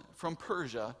from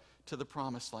Persia to the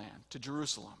promised land, to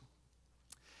Jerusalem.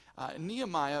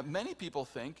 Nehemiah, many people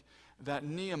think that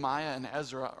Nehemiah and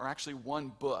Ezra are actually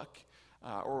one book,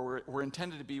 or were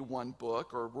intended to be one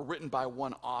book, or were written by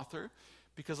one author,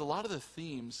 because a lot of the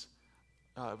themes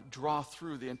draw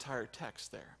through the entire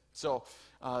text there. So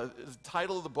the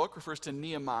title of the book refers to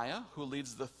Nehemiah, who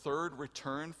leads the third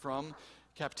return from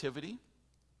captivity.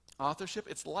 Authorship,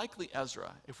 it's likely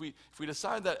Ezra. If we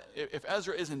decide that if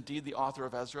Ezra is indeed the author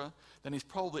of Ezra, then he's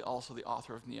probably also the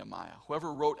author of Nehemiah.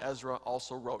 Whoever wrote Ezra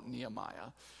also wrote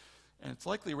Nehemiah. And it's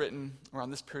likely written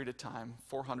around this period of time,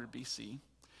 400 BC,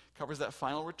 covers that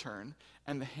final return,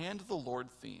 and the hand of the Lord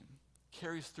theme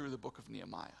carries through the book of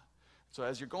Nehemiah. So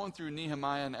as you're going through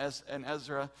Nehemiah and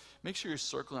Ezra, make sure you're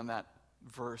circling that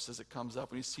verse as it comes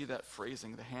up when you see that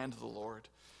phrasing, the hand of the Lord.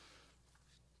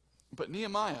 But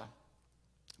Nehemiah,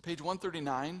 page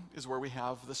 139 is where we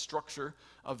have the structure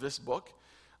of this book.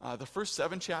 The first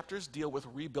 7 chapters deal with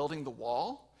rebuilding the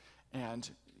wall, and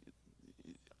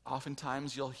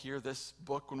oftentimes you'll hear this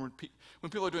book when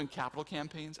people are doing capital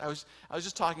campaigns. I was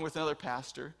just talking with another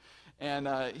pastor, and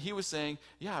he was saying,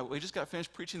 yeah, we just got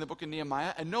finished preaching the book of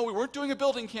Nehemiah, and no, we weren't doing a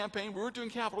building campaign, we weren't doing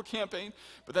capital campaign,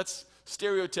 but that's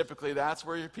stereotypically, that's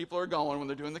where people are going when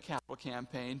they're doing the capital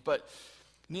campaign. But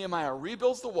Nehemiah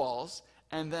rebuilds the walls,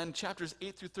 and then chapters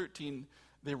 8 through 13,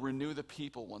 they renew the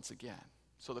people once again.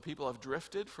 So the people have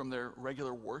drifted from their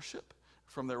regular worship,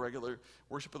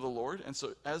 of the Lord, and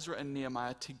so Ezra and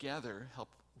Nehemiah together help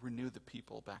renew the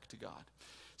people back to God.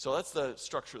 So that's the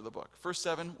structure of the book. First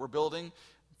 7, we're building.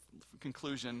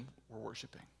 Conclusion, we're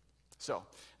worshiping. So,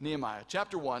 Nehemiah,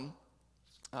 chapter 1.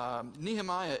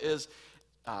 Nehemiah is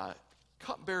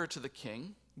cupbearer to the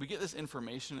king. We get this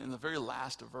information in the very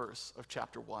last verse of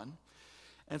chapter 1.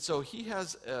 And so he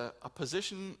has a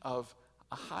position of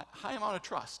a high amount of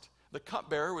trust. The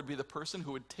cupbearer would be the person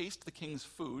who would taste the king's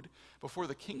food before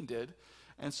the king did.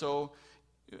 And so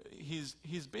he's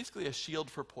basically a shield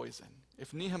for poison.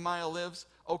 If Nehemiah lives,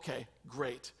 okay,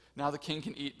 great. Now the king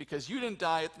can eat because you didn't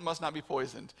die, it must not be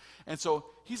poisoned. And so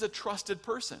he's a trusted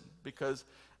person because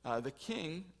the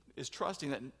king is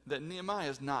trusting that Nehemiah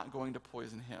is not going to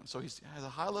poison him. So he has a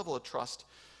high level of trust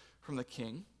from the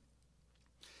king.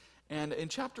 And in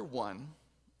chapter 1,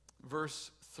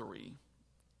 verse 3,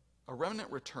 a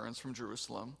remnant returns from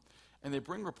Jerusalem, and they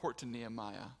bring report to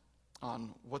Nehemiah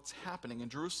on what's happening in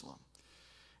Jerusalem.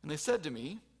 And they said to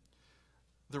me,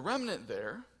 the remnant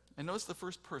there, and notice the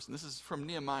first person, this is from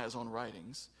Nehemiah's own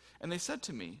writings, and they said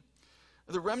to me,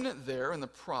 the remnant there in the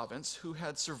province who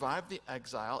had survived the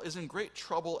exile is in great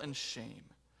trouble and shame.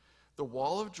 The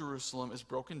wall of Jerusalem is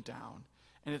broken down,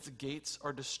 and its gates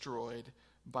are destroyed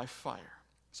by fire.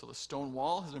 So the stone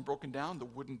wall has been broken down, the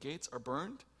wooden gates are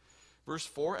burned. Verse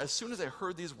 4, as soon as I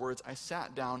heard these words, I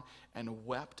sat down and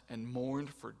wept and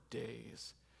mourned for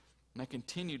days. And I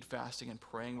continued fasting and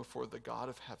praying before the God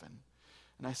of heaven.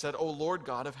 And I said, O Lord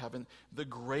God of heaven, the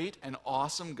great and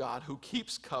awesome God who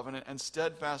keeps covenant and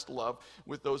steadfast love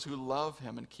with those who love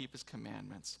him and keep his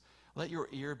commandments, let your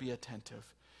ear be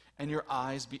attentive and your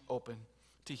eyes be open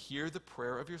to hear the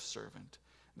prayer of your servant,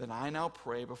 that I now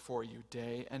pray before you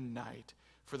day and night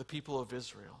for the people of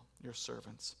Israel, your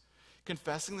servants,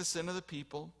 confessing the sin of the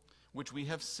people which we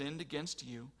have sinned against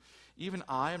you. Even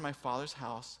I and my father's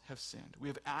house have sinned. We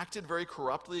have acted very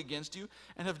corruptly against you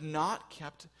and have not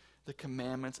kept the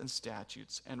commandments and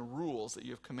statutes and rules that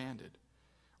you have commanded.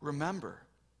 Remember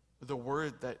the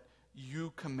word that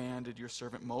you commanded your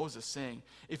servant Moses, saying,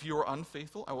 if you are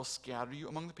unfaithful, I will scatter you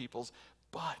among the peoples,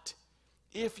 but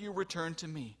if you return to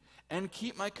me and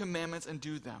keep my commandments and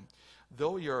do them.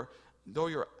 Though your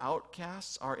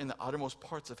outcasts are in the uttermost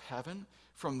parts of heaven,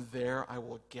 from there I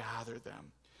will gather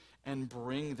them and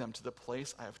bring them to the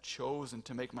place I have chosen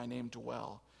to make my name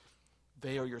dwell.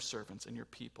 They are your servants and your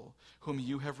people, whom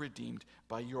you have redeemed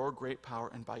by your great power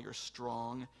and by your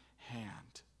strong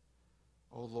hand.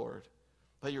 O Lord,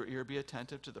 let your ear be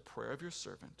attentive to the prayer of your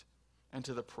servant and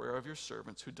to the prayer of your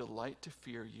servants who delight to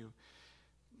fear you,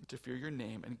 to fear your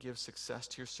name, and give success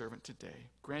to your servant today.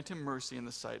 Grant him mercy in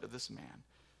the sight of this man.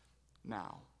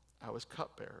 Now I was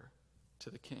cupbearer to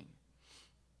the king.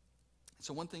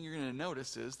 So one thing you're going to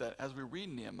notice is that as we read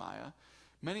Nehemiah,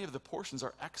 many of the portions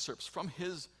are excerpts from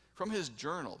his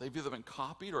journal. They've either been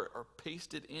copied or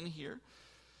pasted in here.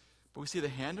 But we see the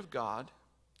hand of God.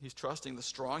 He's trusting the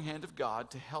strong hand of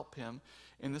God to help him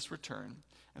in this return.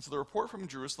 And so the report from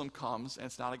Jerusalem comes, and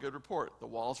it's not a good report. The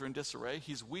walls are in disarray.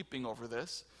 He's weeping over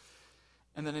this.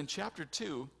 And then in chapter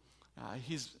 2,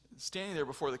 he's standing there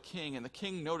before the king, and the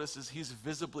king notices he's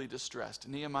visibly distressed.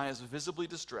 Nehemiah is visibly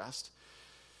distressed.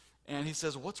 And he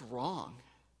says, what's wrong?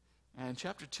 And in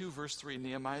chapter 2, verse 3,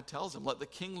 Nehemiah tells him, let the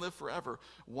king live forever.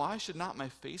 Why should not my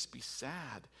face be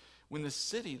sad when the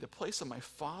city, the place of my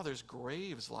father's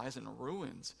graves, lies in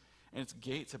ruins, and its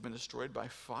gates have been destroyed by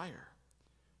fire?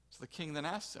 So the king then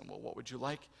asks him, well, what would you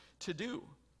like to do?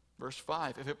 Verse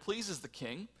 5, if it pleases the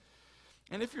king,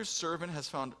 and if your servant has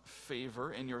found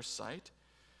favor in your sight,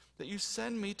 that you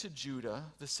send me to Judah,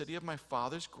 the city of my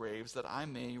father's graves, that I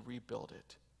may rebuild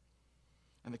it.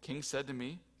 And the king said to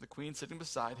me, the queen sitting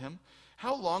beside him,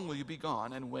 how long will you be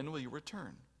gone, and when will you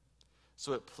return?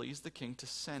 So it pleased the king to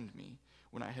send me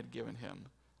when I had given him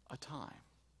a time.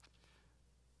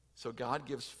 So God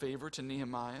gives favor to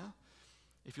Nehemiah.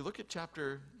 If you look at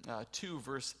chapter 2,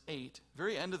 verse 8,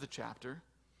 very end of the chapter,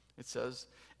 it says,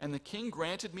 and the king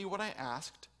granted me what I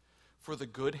asked, for the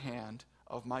good hand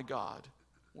of my God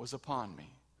was upon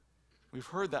me. We've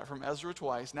heard that from Ezra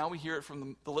twice. Now we hear it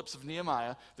from the lips of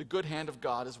Nehemiah. The good hand of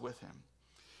God is with him.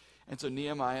 And so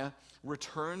Nehemiah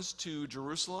returns to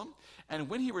Jerusalem. And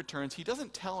when he returns, he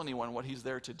doesn't tell anyone what he's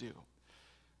there to do.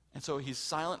 And so he's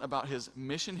silent about his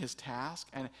mission, his task.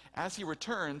 And as he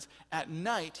returns, at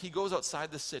night, he goes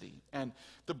outside the city. And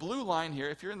the blue line here,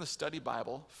 if you're in the study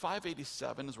Bible,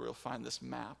 587 is where you'll find this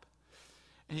map.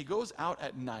 And he goes out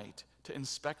at night to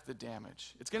inspect the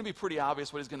damage. It's going to be pretty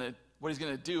obvious what he's going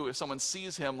to do if someone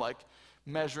sees him like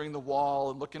measuring the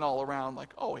wall and looking all around like,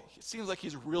 oh, it seems like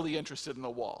he's really interested in the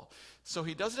wall. So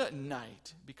he does it at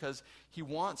night because he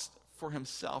wants for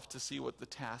himself to see what the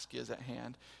task is at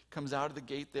hand. Comes out of the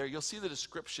gate there. You'll see the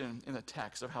description in the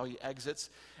text of how he exits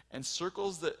and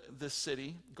circles the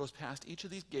city, goes past each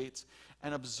of these gates,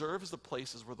 and observes the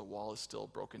places where the wall is still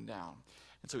broken down.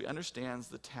 And so he understands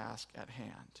the task at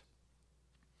hand.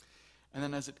 And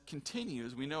then as it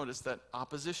continues, we notice that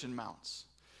opposition mounts.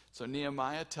 So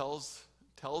Nehemiah tells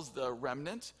the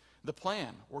remnant the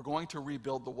plan. We're going to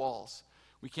rebuild the walls.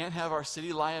 We can't have our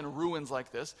city lie in ruins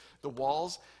like this. The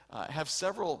walls have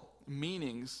several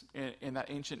meanings in that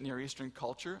ancient Near Eastern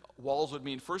culture. Walls would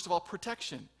mean, first of all,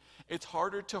 protection. It's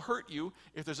harder to hurt you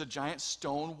if there's a giant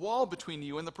stone wall between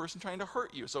you and the person trying to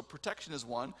hurt you. So protection is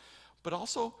one, but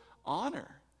also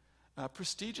honor.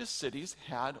 Prestigious cities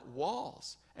had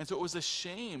walls. And so it was a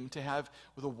shame to have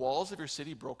the walls of your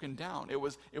city broken down. It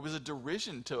was a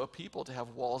derision to a people to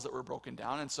have walls that were broken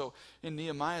down. And so in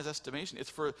Nehemiah's estimation, it's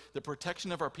for the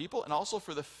protection of our people and also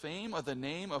for the fame of the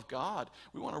name of God.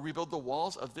 We want to rebuild the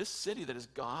walls of this city that is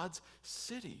God's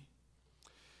city.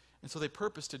 And so they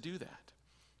purpose to do that.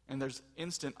 And there's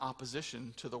instant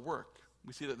opposition to the work.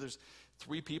 We see that there's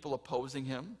 3 people opposing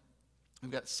him.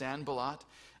 We've got Sanballat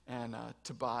and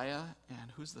Tobiah,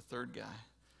 and who's the third guy?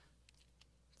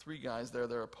 3 guys there,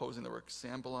 they're opposing the work.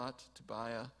 Sanballat,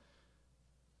 Tobiah.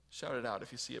 Shout it out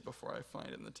if you see it before I find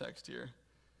it in the text here.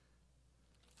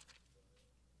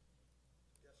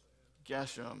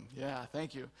 Geshem. Yeah,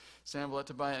 thank you. Sanballat,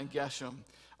 Tobiah, and Geshem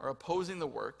are opposing the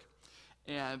work.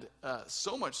 And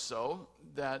so much so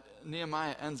that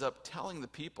Nehemiah ends up telling the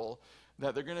people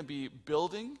that they're going to be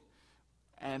building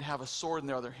and have a sword in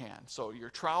their other hand. So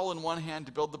your trowel in one hand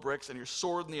to build the bricks and your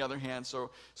sword in the other hand so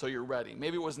you're ready.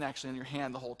 Maybe it wasn't actually in your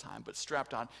hand the whole time, but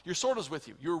strapped on. Your sword was with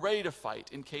you. You're ready to fight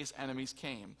in case enemies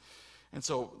came. And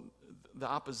so the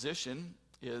opposition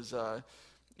is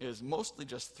mostly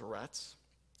just threats.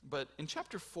 But in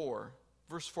chapter 4,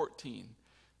 verse 14,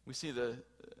 we see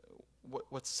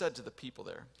what's said to the people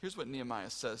there. Here's what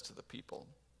Nehemiah says to the people.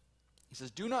 He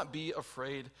says, do not be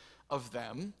afraid of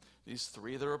them, these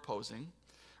 3 that are opposing.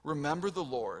 Remember the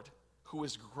Lord, who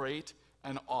is great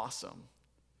and awesome,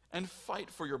 and fight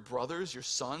for your brothers, your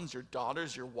sons, your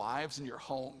daughters, your wives, and your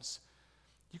homes.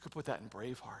 You could put that in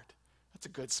Braveheart. That's a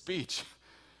good speech.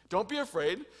 Don't be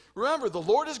afraid. Remember, the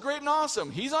Lord is great and awesome.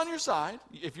 He's on your side.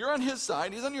 If you're on his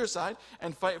side, he's on your side.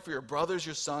 And fight for your brothers,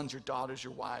 your sons, your daughters,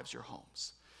 your wives, your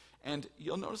homes. And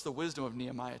you'll notice the wisdom of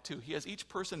Nehemiah too. He has each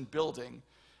person building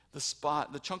the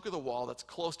spot, the chunk of the wall that's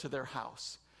close to their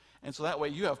house. And so that way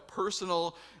you have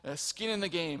personal skin in the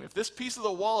game. If this piece of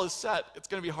the wall is set, it's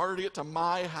going to be harder to get to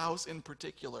my house in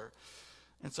particular.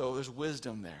 And so there's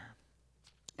wisdom there.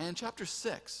 And in chapter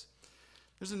 6,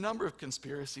 there's a number of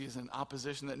conspiracies and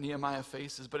opposition that Nehemiah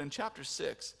faces. But in chapter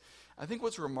 6, I think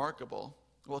what's remarkable,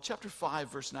 well, chapter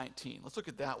 5, verse 19, let's look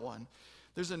at that one.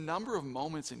 There's a number of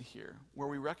moments in here where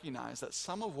we recognize that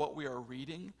some of what we are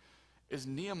reading is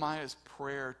Nehemiah's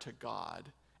prayer to God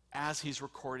as he's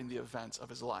recording the events of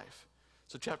his life.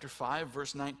 So chapter 5,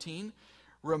 verse 19,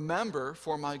 remember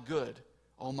for my good,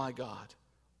 O my God,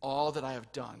 all that I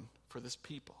have done for this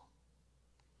people.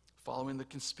 Following the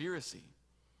conspiracy,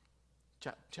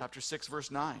 chapter 6,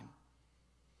 verse 9,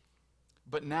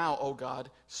 but now, O God,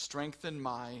 strengthen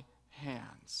my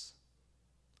hands.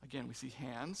 Again, we see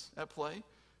hands at play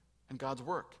and God's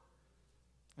work.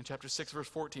 In chapter 6, verse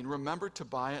 14, remember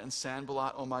Tobiah and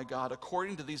Sanballat, O my God,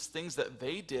 according to these things that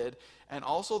they did, and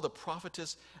also the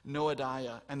prophetess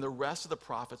Noadiah and the rest of the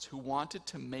prophets who wanted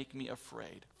to make me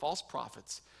afraid, false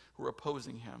prophets who were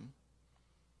opposing him.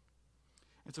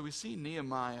 And so we see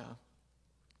Nehemiah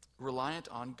reliant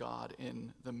on God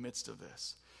in the midst of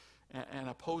this and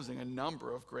opposing a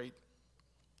number of great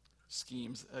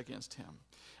schemes against him.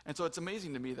 And so it's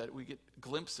amazing to me that we get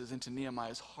glimpses into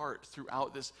Nehemiah's heart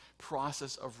throughout this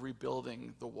process of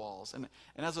rebuilding the walls. And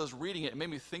as I was reading it, it made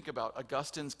me think about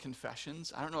Augustine's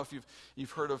Confessions. I don't know if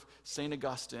you've heard of St.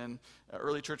 Augustine,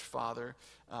 early church father,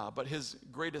 but his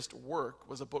greatest work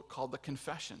was a book called The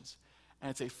Confessions. And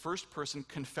it's a first-person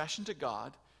confession to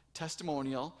God,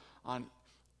 testimonial on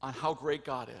how great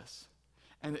God is.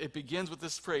 And it begins with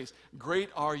this phrase, great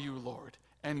are you, Lord,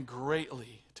 and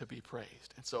greatly to be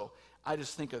praised. And so I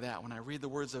just think of that. When I read the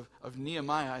words of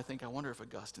Nehemiah, I think, I wonder if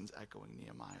Augustine's echoing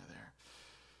Nehemiah there.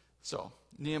 So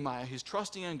Nehemiah, he's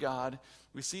trusting in God.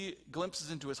 We see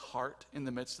glimpses into his heart in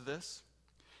the midst of this.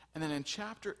 And then in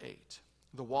chapter 8,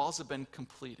 the walls have been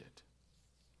completed.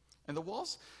 And when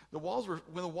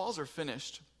the walls are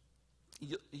finished,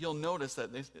 you'll notice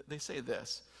that they say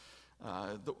this.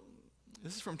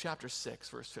 This is from chapter 6,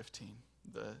 verse 15,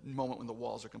 the moment when the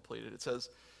walls are completed. It says,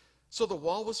 so the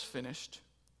wall was finished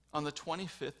on the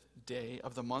 25th day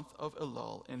of the month of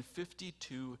Elul in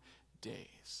 52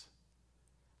 days.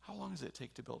 How long does it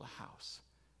take to build a house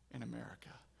in America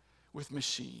with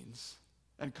machines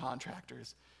and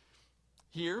contractors?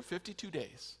 Here, 52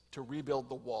 days to rebuild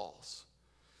the walls.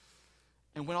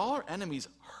 And when all our enemies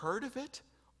heard of it,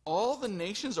 all the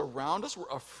nations around us were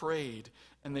afraid,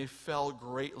 and they fell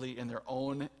greatly in their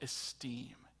own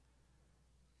esteem.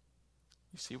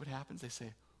 You see what happens? They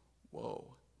say, whoa,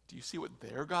 do you see what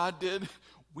their God did?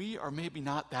 We are maybe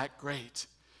not that great.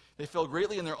 They fell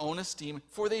greatly in their own esteem,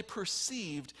 for they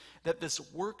perceived that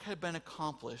this work had been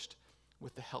accomplished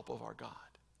with the help of our God.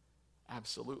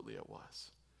 Absolutely it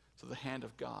was. So the hand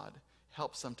of God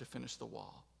helps them to finish the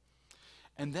wall.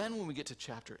 And then when we get to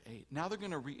chapter 8, now they're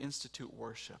going to reinstitute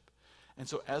worship. And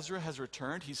so Ezra has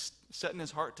returned. He's set in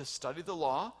his heart to study the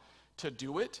law, to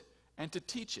do it, and to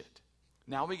teach it.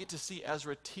 Now we get to see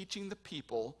Ezra teaching the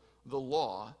people the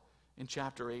law in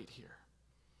chapter 8 here.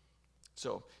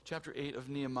 So chapter 8 of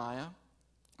Nehemiah,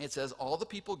 it says, all the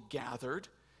people gathered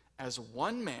as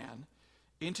one man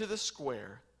into the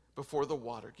square before the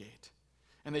water gate.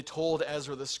 And they told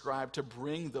Ezra the scribe to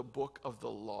bring the book of the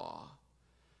law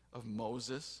of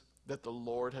Moses that the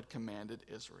Lord had commanded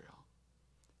Israel.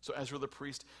 So Ezra the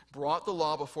priest brought the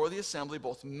law before the assembly,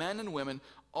 both men and women,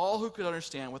 all who could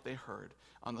understand what they heard,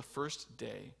 on the first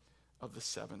day of the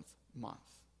 7th month.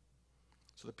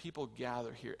 So the people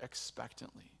gather here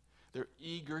expectantly. They're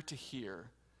eager to hear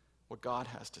what God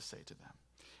has to say to them.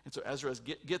 And so Ezra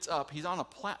gets up. He's on a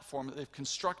platform that they've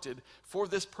constructed for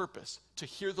this purpose, to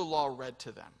hear the law read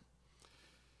to them.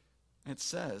 It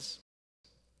says,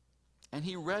 and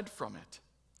he read from it,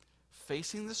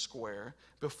 facing the square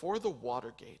before the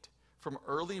water gate, from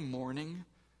early morning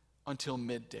until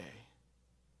midday,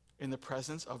 in the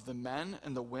presence of the men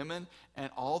and the women and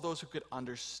all those who could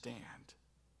understand.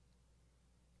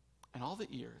 And all the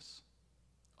ears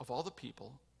of all the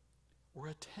people were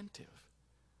attentive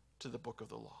to the book of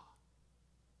the law.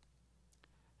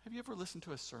 Have you ever listened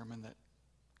to a sermon that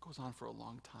goes on for a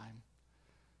long time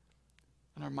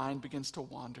and our mind begins to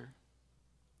wander?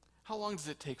 How long does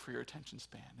it take for your attention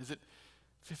span? Is it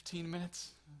 15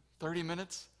 minutes, 30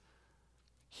 minutes?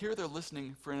 Here they're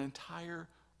listening for an entire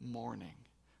morning,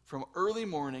 from early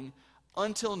morning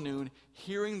until noon,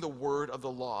 hearing the word of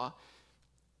the law.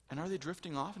 And are they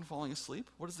drifting off and falling asleep?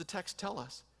 What does the text tell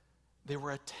us? They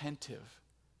were attentive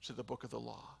to the book of the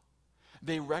law.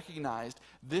 They recognized,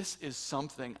 this is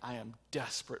something I am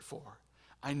desperate for.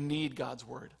 I need God's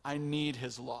word. I need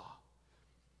his law.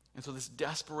 And so this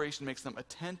desperation makes them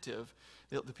attentive.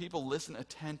 The people listen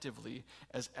attentively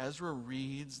as Ezra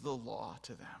reads the law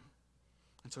to them.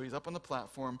 And so he's up on the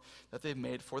platform that they've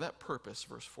made for that purpose,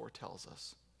 verse 4 tells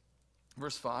us.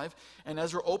 Verse 5, and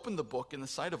Ezra opened the book in the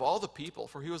sight of all the people,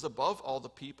 for he was above all the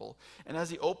people. And as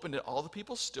he opened it, all the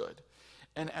people stood.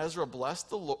 And Ezra blessed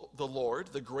the Lord,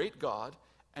 the great God,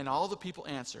 and all the people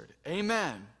answered,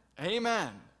 Amen,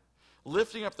 Amen,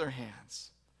 lifting up their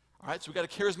hands. All right, so we got a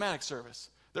charismatic service.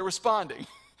 They're responding.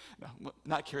 No,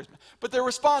 not charismatic, but they're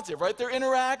responsive, right? They're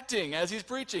interacting as he's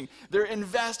preaching. They're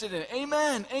invested in it.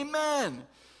 Amen, amen.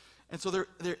 And so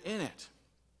they're in it.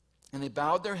 And they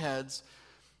bowed their heads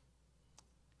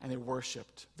and they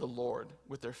worshiped the Lord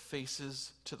with their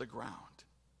faces to the ground.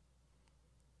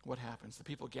 What happens? The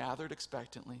people gathered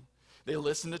expectantly, they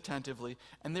listened attentively,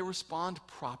 and they respond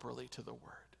properly to the word.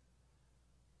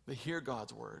 They hear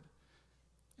God's word,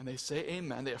 and they say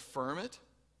amen. They affirm it.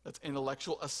 That's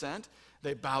intellectual assent.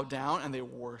 They bow down and they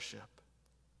worship.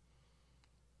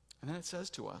 And then it says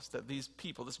to us that these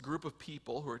people, this group of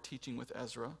people who are teaching with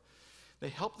Ezra, they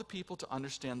help the people to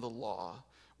understand the law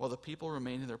while the people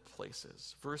remain in their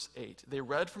places. Verse 8, they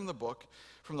read from the book,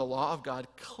 from the law of God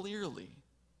clearly,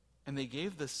 and they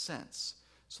gave the sense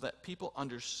so that people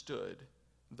understood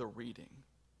the reading.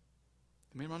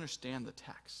 They made them understand the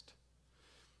text.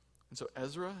 And so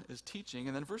Ezra is teaching,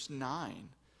 and then verse 9,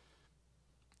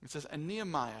 it says, and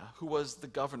Nehemiah, who was the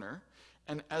governor,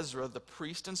 and Ezra, the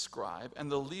priest and scribe,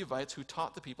 and the Levites who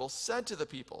taught the people, said to the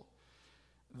people,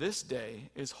 this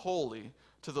day is holy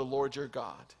to the Lord your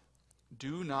God.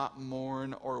 Do not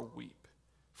mourn or weep.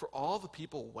 For all the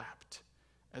people wept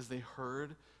as they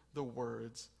heard the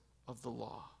words of the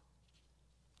law.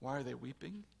 Why are they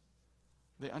weeping?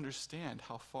 They understand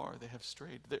how far they have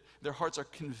strayed. Their hearts are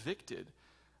convicted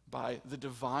by the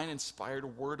divine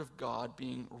inspired word of God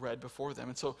being read before them.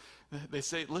 And so they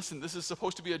say, listen, this is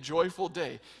supposed to be a joyful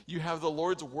day. You have the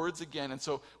Lord's words again. And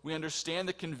so we understand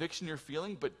the conviction you're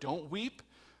feeling, but don't weep.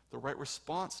 The right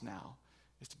response now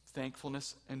is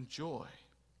thankfulness and joy.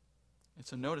 And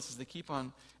so notice as we keep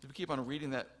on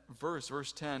reading that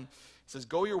verse 10, it says,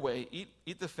 go your way,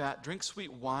 eat the fat, drink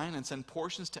sweet wine, and send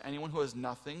portions to anyone who has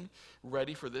nothing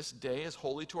ready, for this day is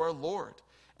holy to our Lord.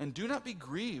 And do not be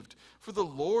grieved, for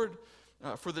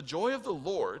the joy of the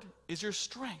Lord is your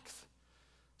strength.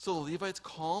 So the Levites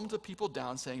calmed the people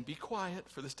down, saying, be quiet,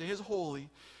 for this day is holy.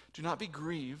 Do not be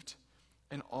grieved.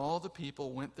 And all the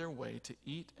people went their way to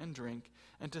eat and drink,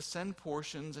 and to send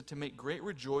portions, and to make great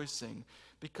rejoicing,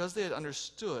 because they had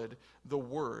understood the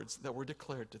words that were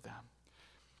declared to them.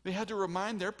 They had to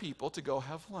remind their people to go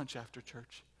have lunch after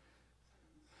church.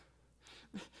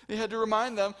 They had to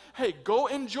remind them, hey, go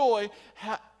enjoy,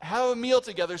 have a meal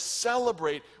together,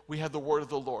 celebrate. We have the word of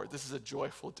the Lord. This is a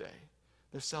joyful day.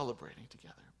 They're celebrating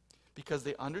together because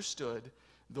they understood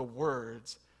the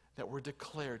words that were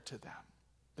declared to them.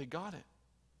 They got it.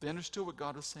 They understood what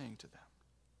God was saying to them.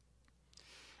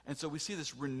 And so we see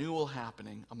this renewal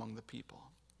happening among the people.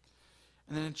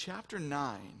 And then in chapter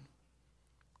 9,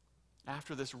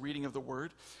 after this reading of the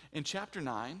word, in chapter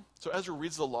 9, so Ezra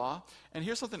reads the law, and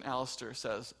here's something Alistair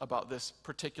says about this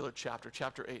particular chapter,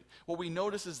 chapter 8. What we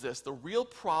notice is this: the real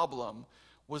problem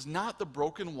was not the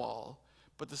broken wall,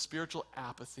 but the spiritual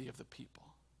apathy of the people.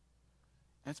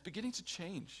 And it's beginning to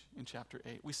change in chapter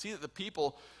 8. We see that the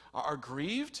people are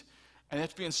grieved, and they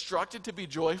have to be instructed to be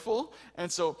joyful. And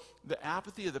so the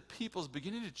apathy of the people is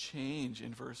beginning to change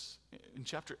in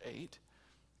chapter 8.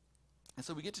 And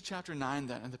so we get to chapter 9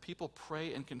 then, and the people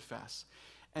pray and confess.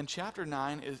 And chapter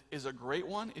 9 is a great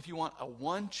one if you want a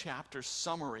one-chapter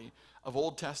summary of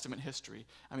Old Testament history.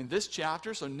 I mean, this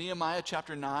chapter, so Nehemiah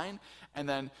chapter 9, and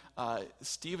then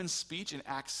Stephen's speech in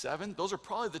Acts 7, those are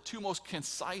probably the two most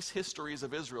concise histories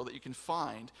of Israel that you can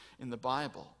find in the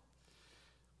Bible.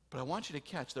 But I want you to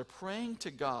catch, they're praying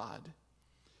to God,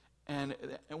 and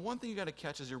one thing you got to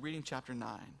catch as you're reading chapter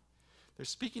 9, they're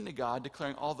speaking to God,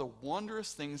 declaring all the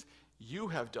wondrous things you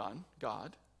have done,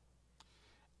 God,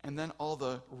 and then all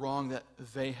the wrong that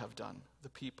they have done, the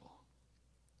people.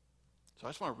 So I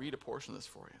just want to read a portion of this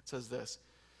for you. It says this,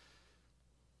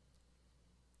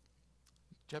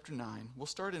 chapter 9, we'll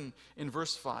start in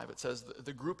verse 5. It says,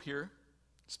 the group here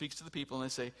speaks to the people, and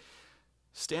they say,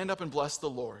 stand up and bless the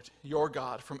Lord, your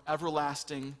God, from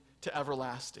everlasting to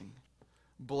everlasting.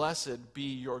 Blessed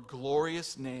be your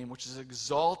glorious name, which is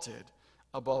exalted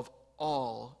above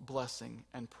all blessing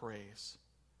and praise.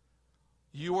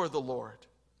 You are the Lord,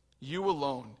 you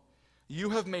alone. You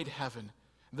have made heaven,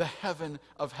 the heaven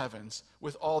of heavens,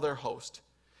 with all their host,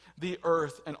 the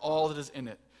earth and all that is in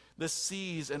it, the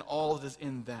seas and all that is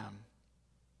in them.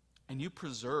 And you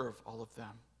preserve all of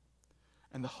them.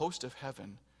 And the host of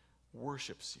heaven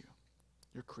worships you,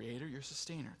 your creator, your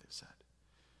sustainer, they said.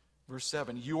 Verse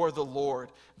 7, you are the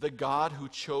Lord, the God who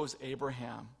chose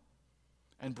Abraham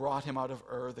and brought him out of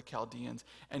Ur, the Chaldeans,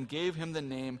 and gave him the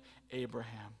name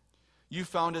Abraham. You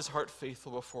found his heart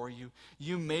faithful before you.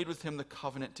 You made with him the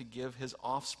covenant to give his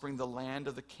offspring the land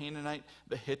of the Canaanite,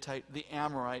 the Hittite, the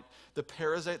Amorite, the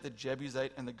Perizzite, the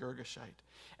Jebusite, and the Girgashite.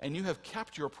 And you have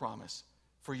kept your promise,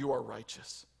 for you are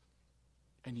righteous.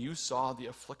 And you saw the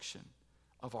affliction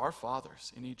of our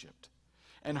fathers in Egypt,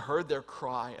 and heard their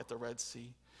cry at the Red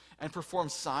Sea, and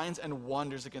performed signs and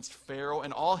wonders against Pharaoh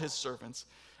and all his servants,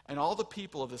 and all the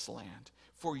people of this land.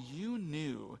 For you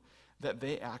knew that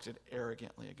they acted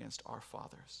arrogantly against our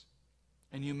fathers.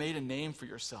 And you made a name for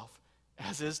yourself,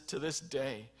 as is to this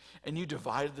day, and you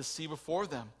divided the sea before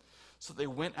them, so they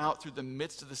went out through the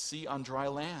midst of the sea on dry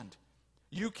land.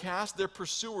 You cast their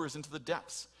pursuers into the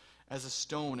depths, as a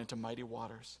stone into mighty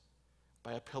waters.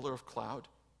 By a pillar of cloud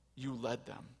you led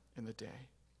them in the day,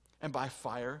 and by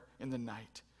fire in the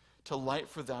night, to light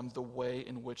for them the way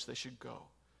in which they should go.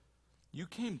 You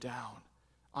came down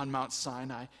on Mount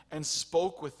Sinai and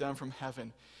spoke with them from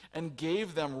heaven, and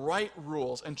gave them right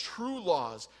rules and true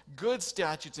laws, good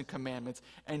statutes and commandments,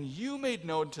 and you made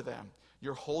known to them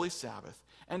your holy Sabbath,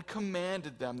 and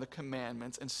commanded them the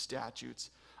commandments and statutes,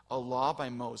 a law by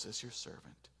Moses your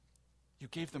servant. You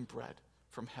gave them bread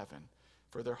from heaven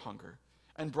for their hunger,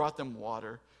 and brought them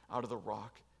water out of the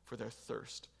rock for their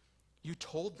thirst. You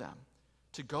told them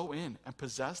to go in and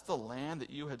possess the land that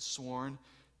you had sworn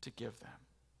to give them.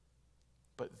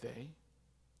 But they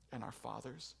and our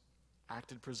fathers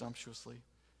acted presumptuously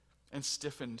and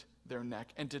stiffened their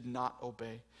neck and did not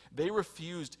obey. They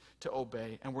refused to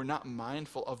obey and were not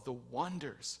mindful of the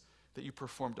wonders that you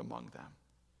performed among them.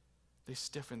 They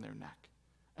stiffened their neck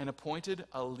and appointed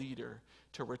a leader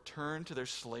to return to their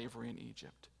slavery in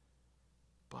Egypt.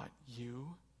 But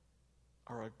you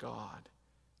are a God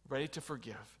ready to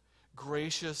forgive,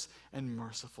 gracious and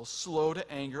merciful, slow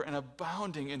to anger and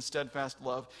abounding in steadfast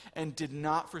love, and did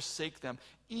not forsake them,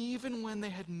 even when they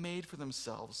had made for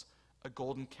themselves a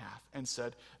golden calf and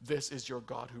said, "This is your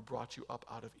God who brought you up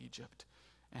out of Egypt,"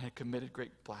 and had committed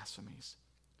great blasphemies.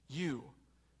 You,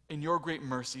 in your great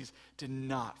mercies, did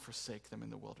not forsake them in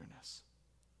the wilderness.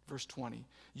 Verse 20,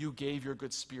 you gave your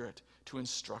good spirit to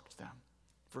instruct them.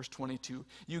 Verse 22,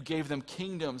 you gave them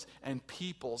kingdoms and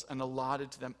peoples and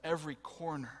allotted to them every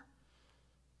corner.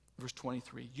 Verse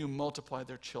 23, you multiplied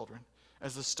their children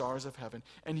as the stars of heaven,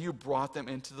 and you brought them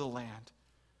into the land.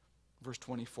 Verse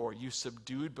 24, you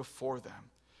subdued before them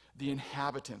the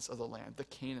inhabitants of the land, the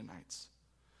Canaanites.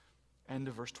 End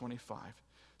of verse 25.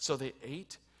 So they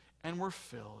ate and were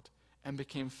filled and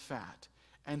became fat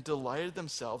and delighted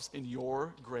themselves in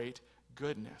your great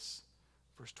goodness.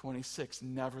 Verse 26,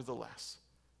 nevertheless,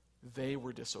 they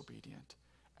were disobedient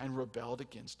and rebelled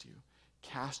against you,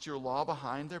 cast your law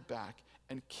behind their back,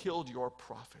 and killed your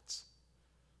prophets.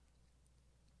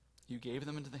 You gave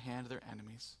them into the hand of their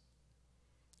enemies.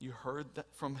 You heard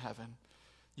that from heaven.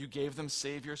 You gave them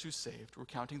saviors who saved. We're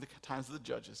counting the times of the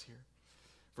judges here.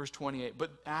 Verse 28,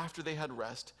 but after they had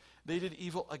rest, they did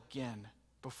evil again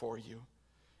before you,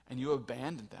 and you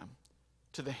abandoned them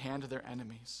to the hand of their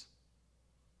enemies.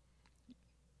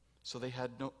 So they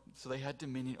had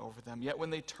dominion over them. Yet when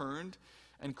they turned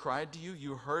and cried to you,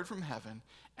 you heard from heaven,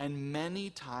 and many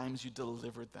times you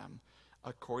delivered them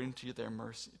according to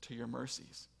your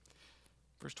mercies.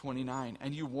 Verse 29,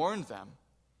 and you warned them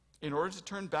in order to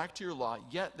turn back to your law,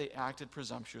 yet they acted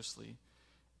presumptuously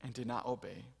and did not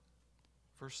obey.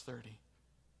 Verse 30,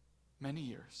 many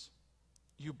years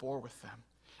you bore with them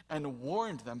and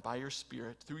warned them by your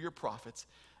Spirit through your prophets,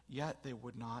 yet they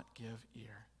would not give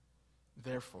ear.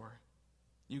 Therefore,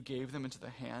 you gave them into the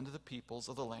hand of the peoples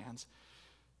of the lands.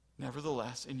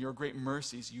 Nevertheless, in your great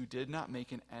mercies, you did not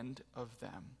make an end of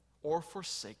them or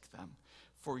forsake them,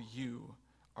 for you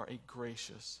are a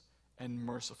gracious and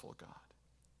merciful God.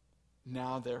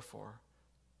 Now, therefore,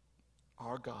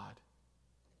 our God,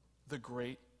 the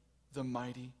great, the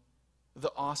mighty,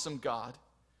 the awesome God,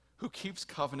 who keeps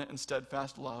covenant and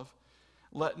steadfast love,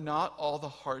 let not all the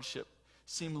hardship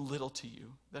seem little to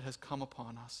you that has come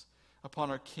upon us,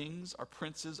 upon our kings, our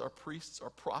princes, our priests,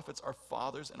 our prophets, our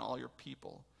fathers, and all your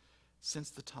people,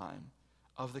 since the time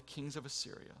of the kings of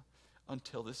Assyria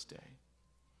until this day.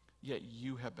 yet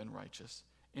you have been righteous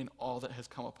in all that has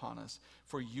come upon us,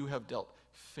 for you have dealt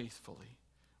faithfully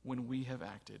when we have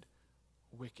acted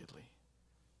wickedly.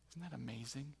 Isn't that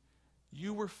amazing?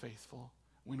 You were faithful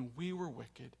when we were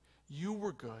wicked. You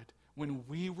were good when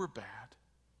we were bad.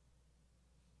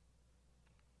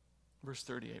 Verse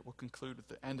 38, we'll conclude at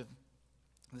the end of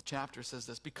the chapter, says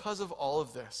this: because of all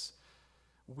of this,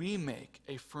 we make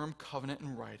a firm covenant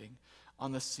in writing.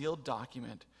 On the sealed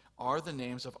document are the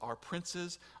names of our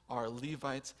princes, our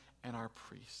Levites, and our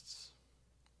priests.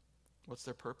 What's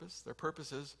their purpose? Their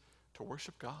purpose is to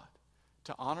worship God,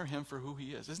 to honor him for who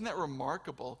he is. Isn't that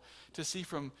remarkable to see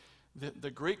from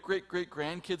the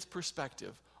great-great-great-grandkids'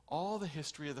 perspective all the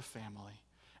history of the family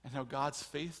and how God's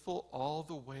faithful all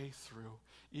the way through,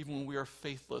 even when we are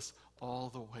faithless all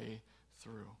the way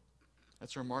through.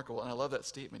 That's remarkable, and I love that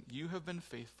statement. You have been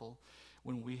faithful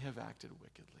when we have acted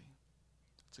wickedly.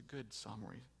 It's a good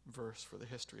summary verse for the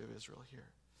history of Israel here.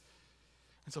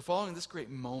 And so following this great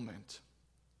moment,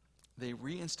 they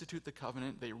reinstitute the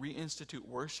covenant, they reinstitute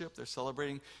worship, they're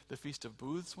celebrating the Feast of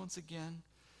Booths once again.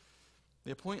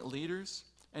 They appoint leaders,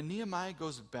 and Nehemiah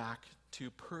goes back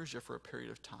to Persia for a period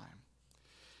of time.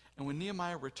 And when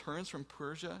Nehemiah returns from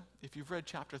Persia, if you've read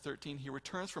chapter 13, he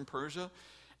returns from Persia,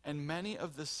 and many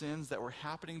of the sins that were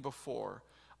happening before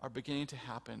are beginning to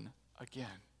happen again.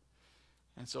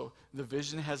 And so the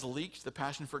vision has leaked, the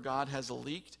passion for God has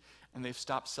leaked, and they've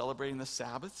stopped celebrating the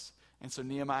Sabbaths. And so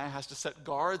Nehemiah has to set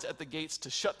guards at the gates to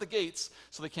shut the gates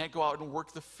so they can't go out and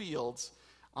work the fields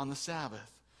on the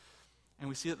Sabbath. And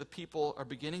we see that the people are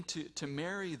beginning to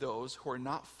marry those who are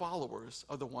not followers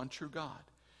of the one true God.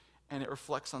 And it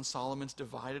reflects on Solomon's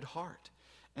divided heart.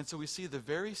 And so we see the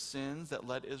very sins that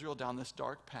led Israel down this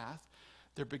dark path,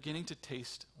 they're beginning to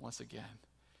taste once again.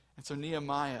 And so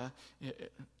Nehemiah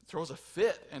throws a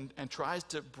fit and tries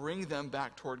to bring them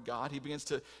back toward God. He begins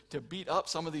to beat up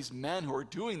some of these men who are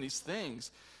doing these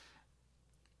things.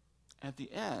 At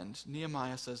the end,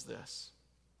 Nehemiah says this,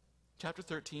 chapter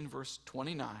 13, verse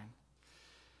 29.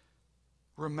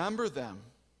 Remember them,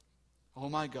 O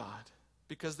my God,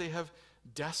 because they have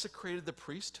desecrated the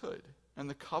priesthood and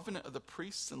the covenant of the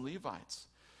priests and Levites.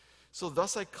 So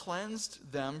thus I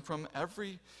cleansed them from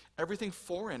everything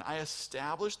foreign. I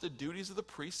established the duties of the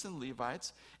priests and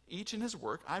Levites, each in his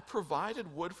work. I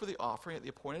provided wood for the offering at the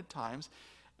appointed times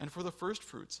and for the first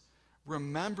fruits.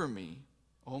 Remember me,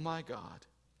 O my God,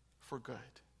 for good.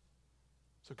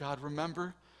 So God,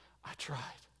 remember, I tried.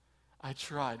 I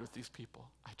tried with these people.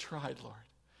 I tried, Lord.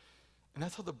 And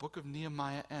that's how the book of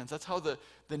Nehemiah ends. That's how the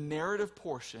narrative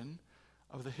portion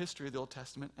of the history of the Old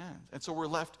Testament ends. And so we're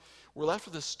left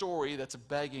with a story that's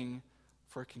begging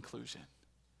for a conclusion.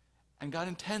 And God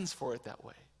intends for it that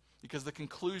way, because the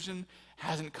conclusion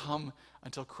hasn't come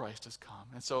until Christ has come.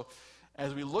 And so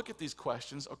as we look at these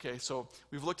questions, okay, so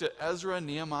we've looked at Ezra,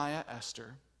 Nehemiah,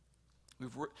 Esther.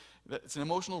 It's an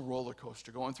emotional roller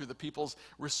coaster going through the people's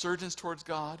resurgence towards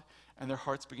God, and their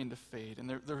hearts begin to fade. And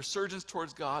their resurgence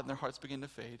towards God and their hearts begin to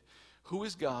fade. Who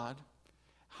is God?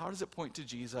 How does it point to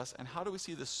Jesus? And how do we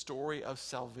see the story of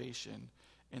salvation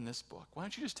in this book? Why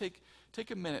don't you just take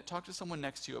a minute, talk to someone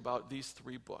next to you about these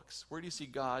three books. Where do you see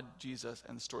God, Jesus,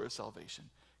 and the story of salvation?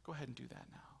 Go ahead and do that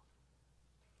now.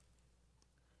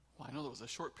 Well, I know there was a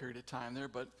short period of time there,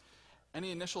 but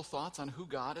any initial thoughts on who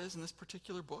God is in this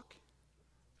particular book?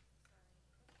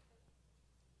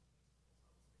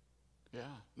 Yeah,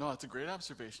 no, it's a great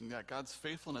observation. Yeah, God's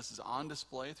faithfulness is on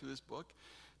display through this book.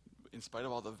 In spite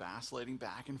of all the vacillating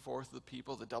back and forth of the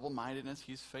people, the double-mindedness,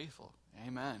 he's faithful.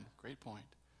 Amen. Great point.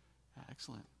 Yeah,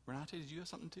 excellent. Renate, did you have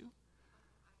something too?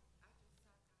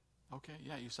 Okay,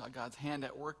 yeah, you saw God's hand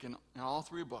at work in all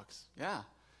three books. Yeah,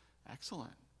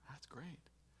 excellent. That's great.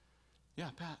 Yeah,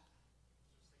 Pat.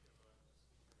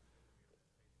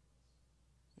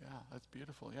 Yeah, that's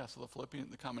beautiful. Yeah, so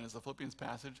the comment is the Philippians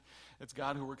passage. It's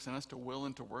God who works in us to will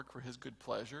and to work for his good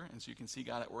pleasure. And so you can see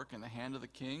God at work in the hand of the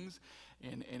kings,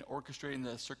 in orchestrating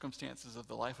the circumstances of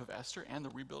the life of Esther and the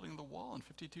rebuilding of the wall in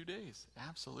 52 days.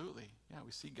 Absolutely. Yeah,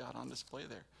 we see God on display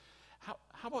there. How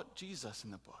about Jesus in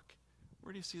the book?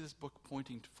 Where do you see this book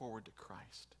pointing forward to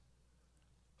Christ?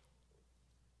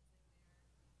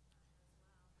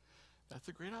 That's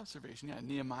a great observation. Yeah,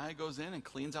 Nehemiah goes in and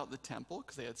cleans out the temple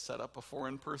because they had set up a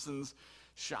foreign person's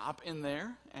shop in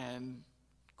there, and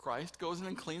Christ goes in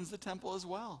and cleans the temple as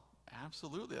well.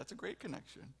 Absolutely, that's a great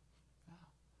connection. Yeah.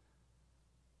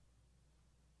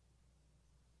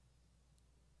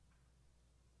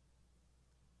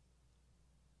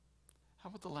 How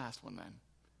about the last one then?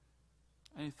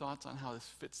 Any thoughts on how this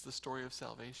fits the story of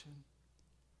salvation?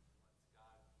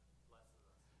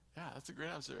 Yeah, that's a great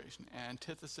observation.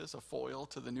 Antithesis, a foil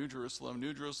to the New Jerusalem.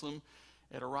 New Jerusalem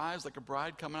It arrives like a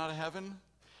bride coming out of heaven,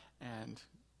 and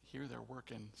here they're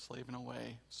working, slaving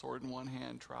away, sword in one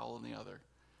hand, trowel in the other.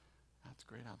 That's a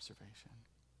great observation.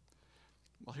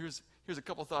 Well, here's a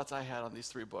couple thoughts I had on these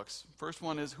 3 books. First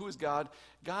one is, who is God?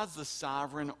 God's the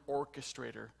sovereign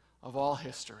orchestrator of all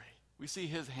history. We see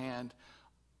his hand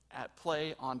at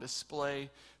play, on display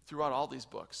throughout all these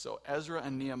books. So Ezra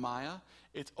and Nehemiah,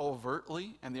 it's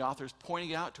overtly, and the author's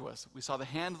pointing out to us. We saw the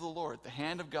hand of the Lord, the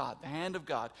hand of God, the hand of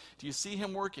God. Do you see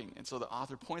him working? And so the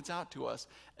author points out to us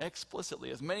explicitly,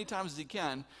 as many times as he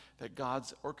can, that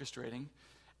God's orchestrating.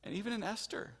 And even in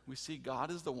Esther, we see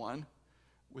God is the one,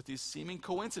 with these seeming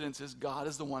coincidences, God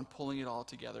is the one pulling it all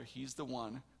together. He's the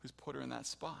one who's put her in that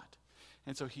spot.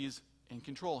 And so he's in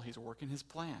control. He's working his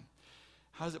plan.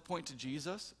 How does it point to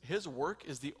Jesus? His work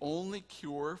is the only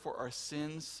cure for our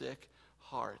sin-sick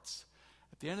hearts.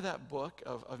 At the end of that book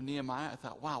of Nehemiah, I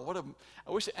thought, wow,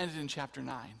 I wish it ended in chapter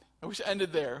 9. I wish it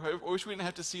ended there. I wish we didn't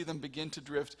have to see them begin to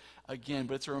drift again.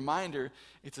 But it's a reminder,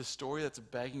 it's a story that's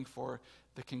begging for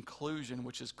the conclusion,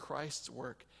 which is Christ's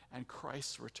work and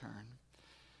Christ's return.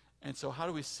 And so how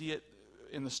do we see it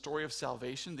in the story of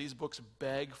salvation? These books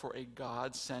beg for a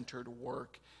God-centered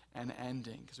work and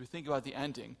ending. Because we think about the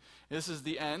ending. This is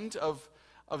the end of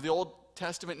the Old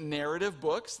Testament narrative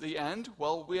books, the end.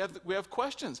 Well, we have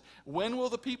questions. When will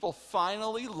the people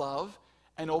finally love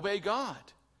and obey God?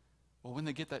 Well, when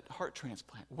they get that heart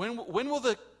transplant. When will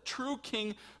the true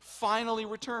king finally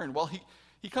return? Well,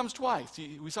 he comes twice.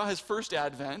 We saw his first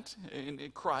advent in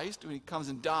Christ when he comes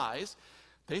and dies.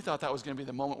 They thought that was going to be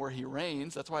the moment where he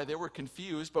reigns. That's why they were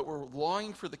confused, but were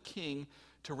longing for the king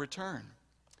to return.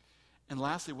 And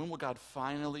lastly, when will God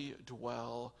finally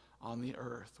dwell on the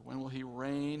earth? When will he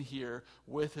reign here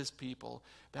with his people?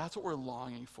 That's what we're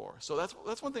longing for. So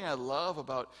that's one thing I love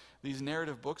about these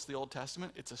narrative books, the Old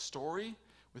Testament. It's a story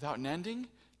without an ending,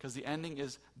 because the ending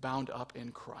is bound up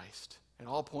in Christ. It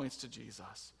all points to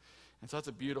Jesus. And so that's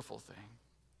a beautiful thing.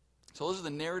 So those are the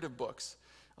narrative books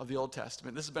of the Old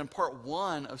Testament. This has been part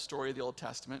 1 of Story of the Old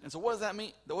Testament. And so what does that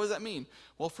mean? What does that mean?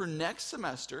 Well, for next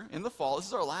semester, in the fall, this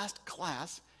is our last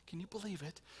class. Can you believe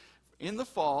it? In the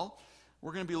fall,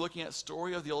 we're going to be looking at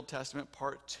Story of the Old Testament,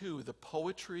 part 2, the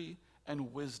poetry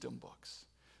and wisdom books.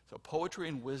 So poetry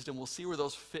and wisdom, we'll see where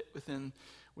those fit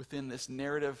within this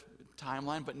narrative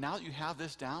timeline. But now that you have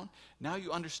this down, now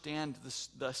you understand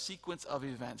the sequence of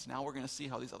events. Now we're going to see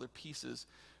how these other pieces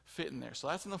fit in there. So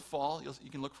that's in the fall. You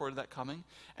can look forward to that coming.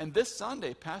 And this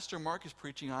Sunday, Pastor Mark is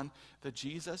preaching on the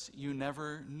Jesus you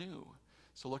never knew.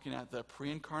 So looking at the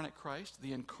pre-incarnate Christ,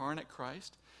 the incarnate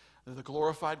Christ, the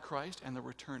glorified Christ, and the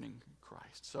returning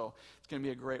Christ. So it's going to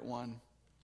be a great one.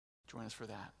 Join us for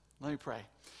that. Let me pray.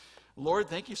 Lord,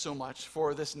 thank you so much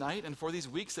for this night and for these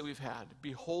weeks that we've had,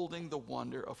 beholding the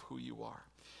wonder of who you are.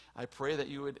 I pray that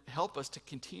you would help us to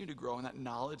continue to grow in that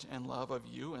knowledge and love of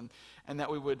you, and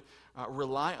that we would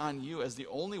rely on you as the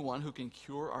only one who can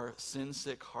cure our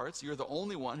sin-sick hearts. You're the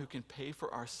only one who can pay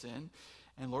for our sin.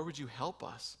 And Lord, would you help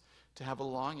us to have a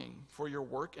longing for your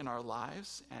work in our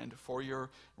lives and for your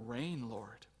reign,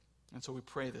 Lord. And so we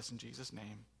pray this in Jesus'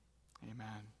 name.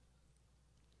 Amen.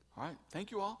 All right,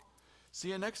 thank you all. See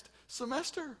you next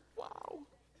semester. Wow.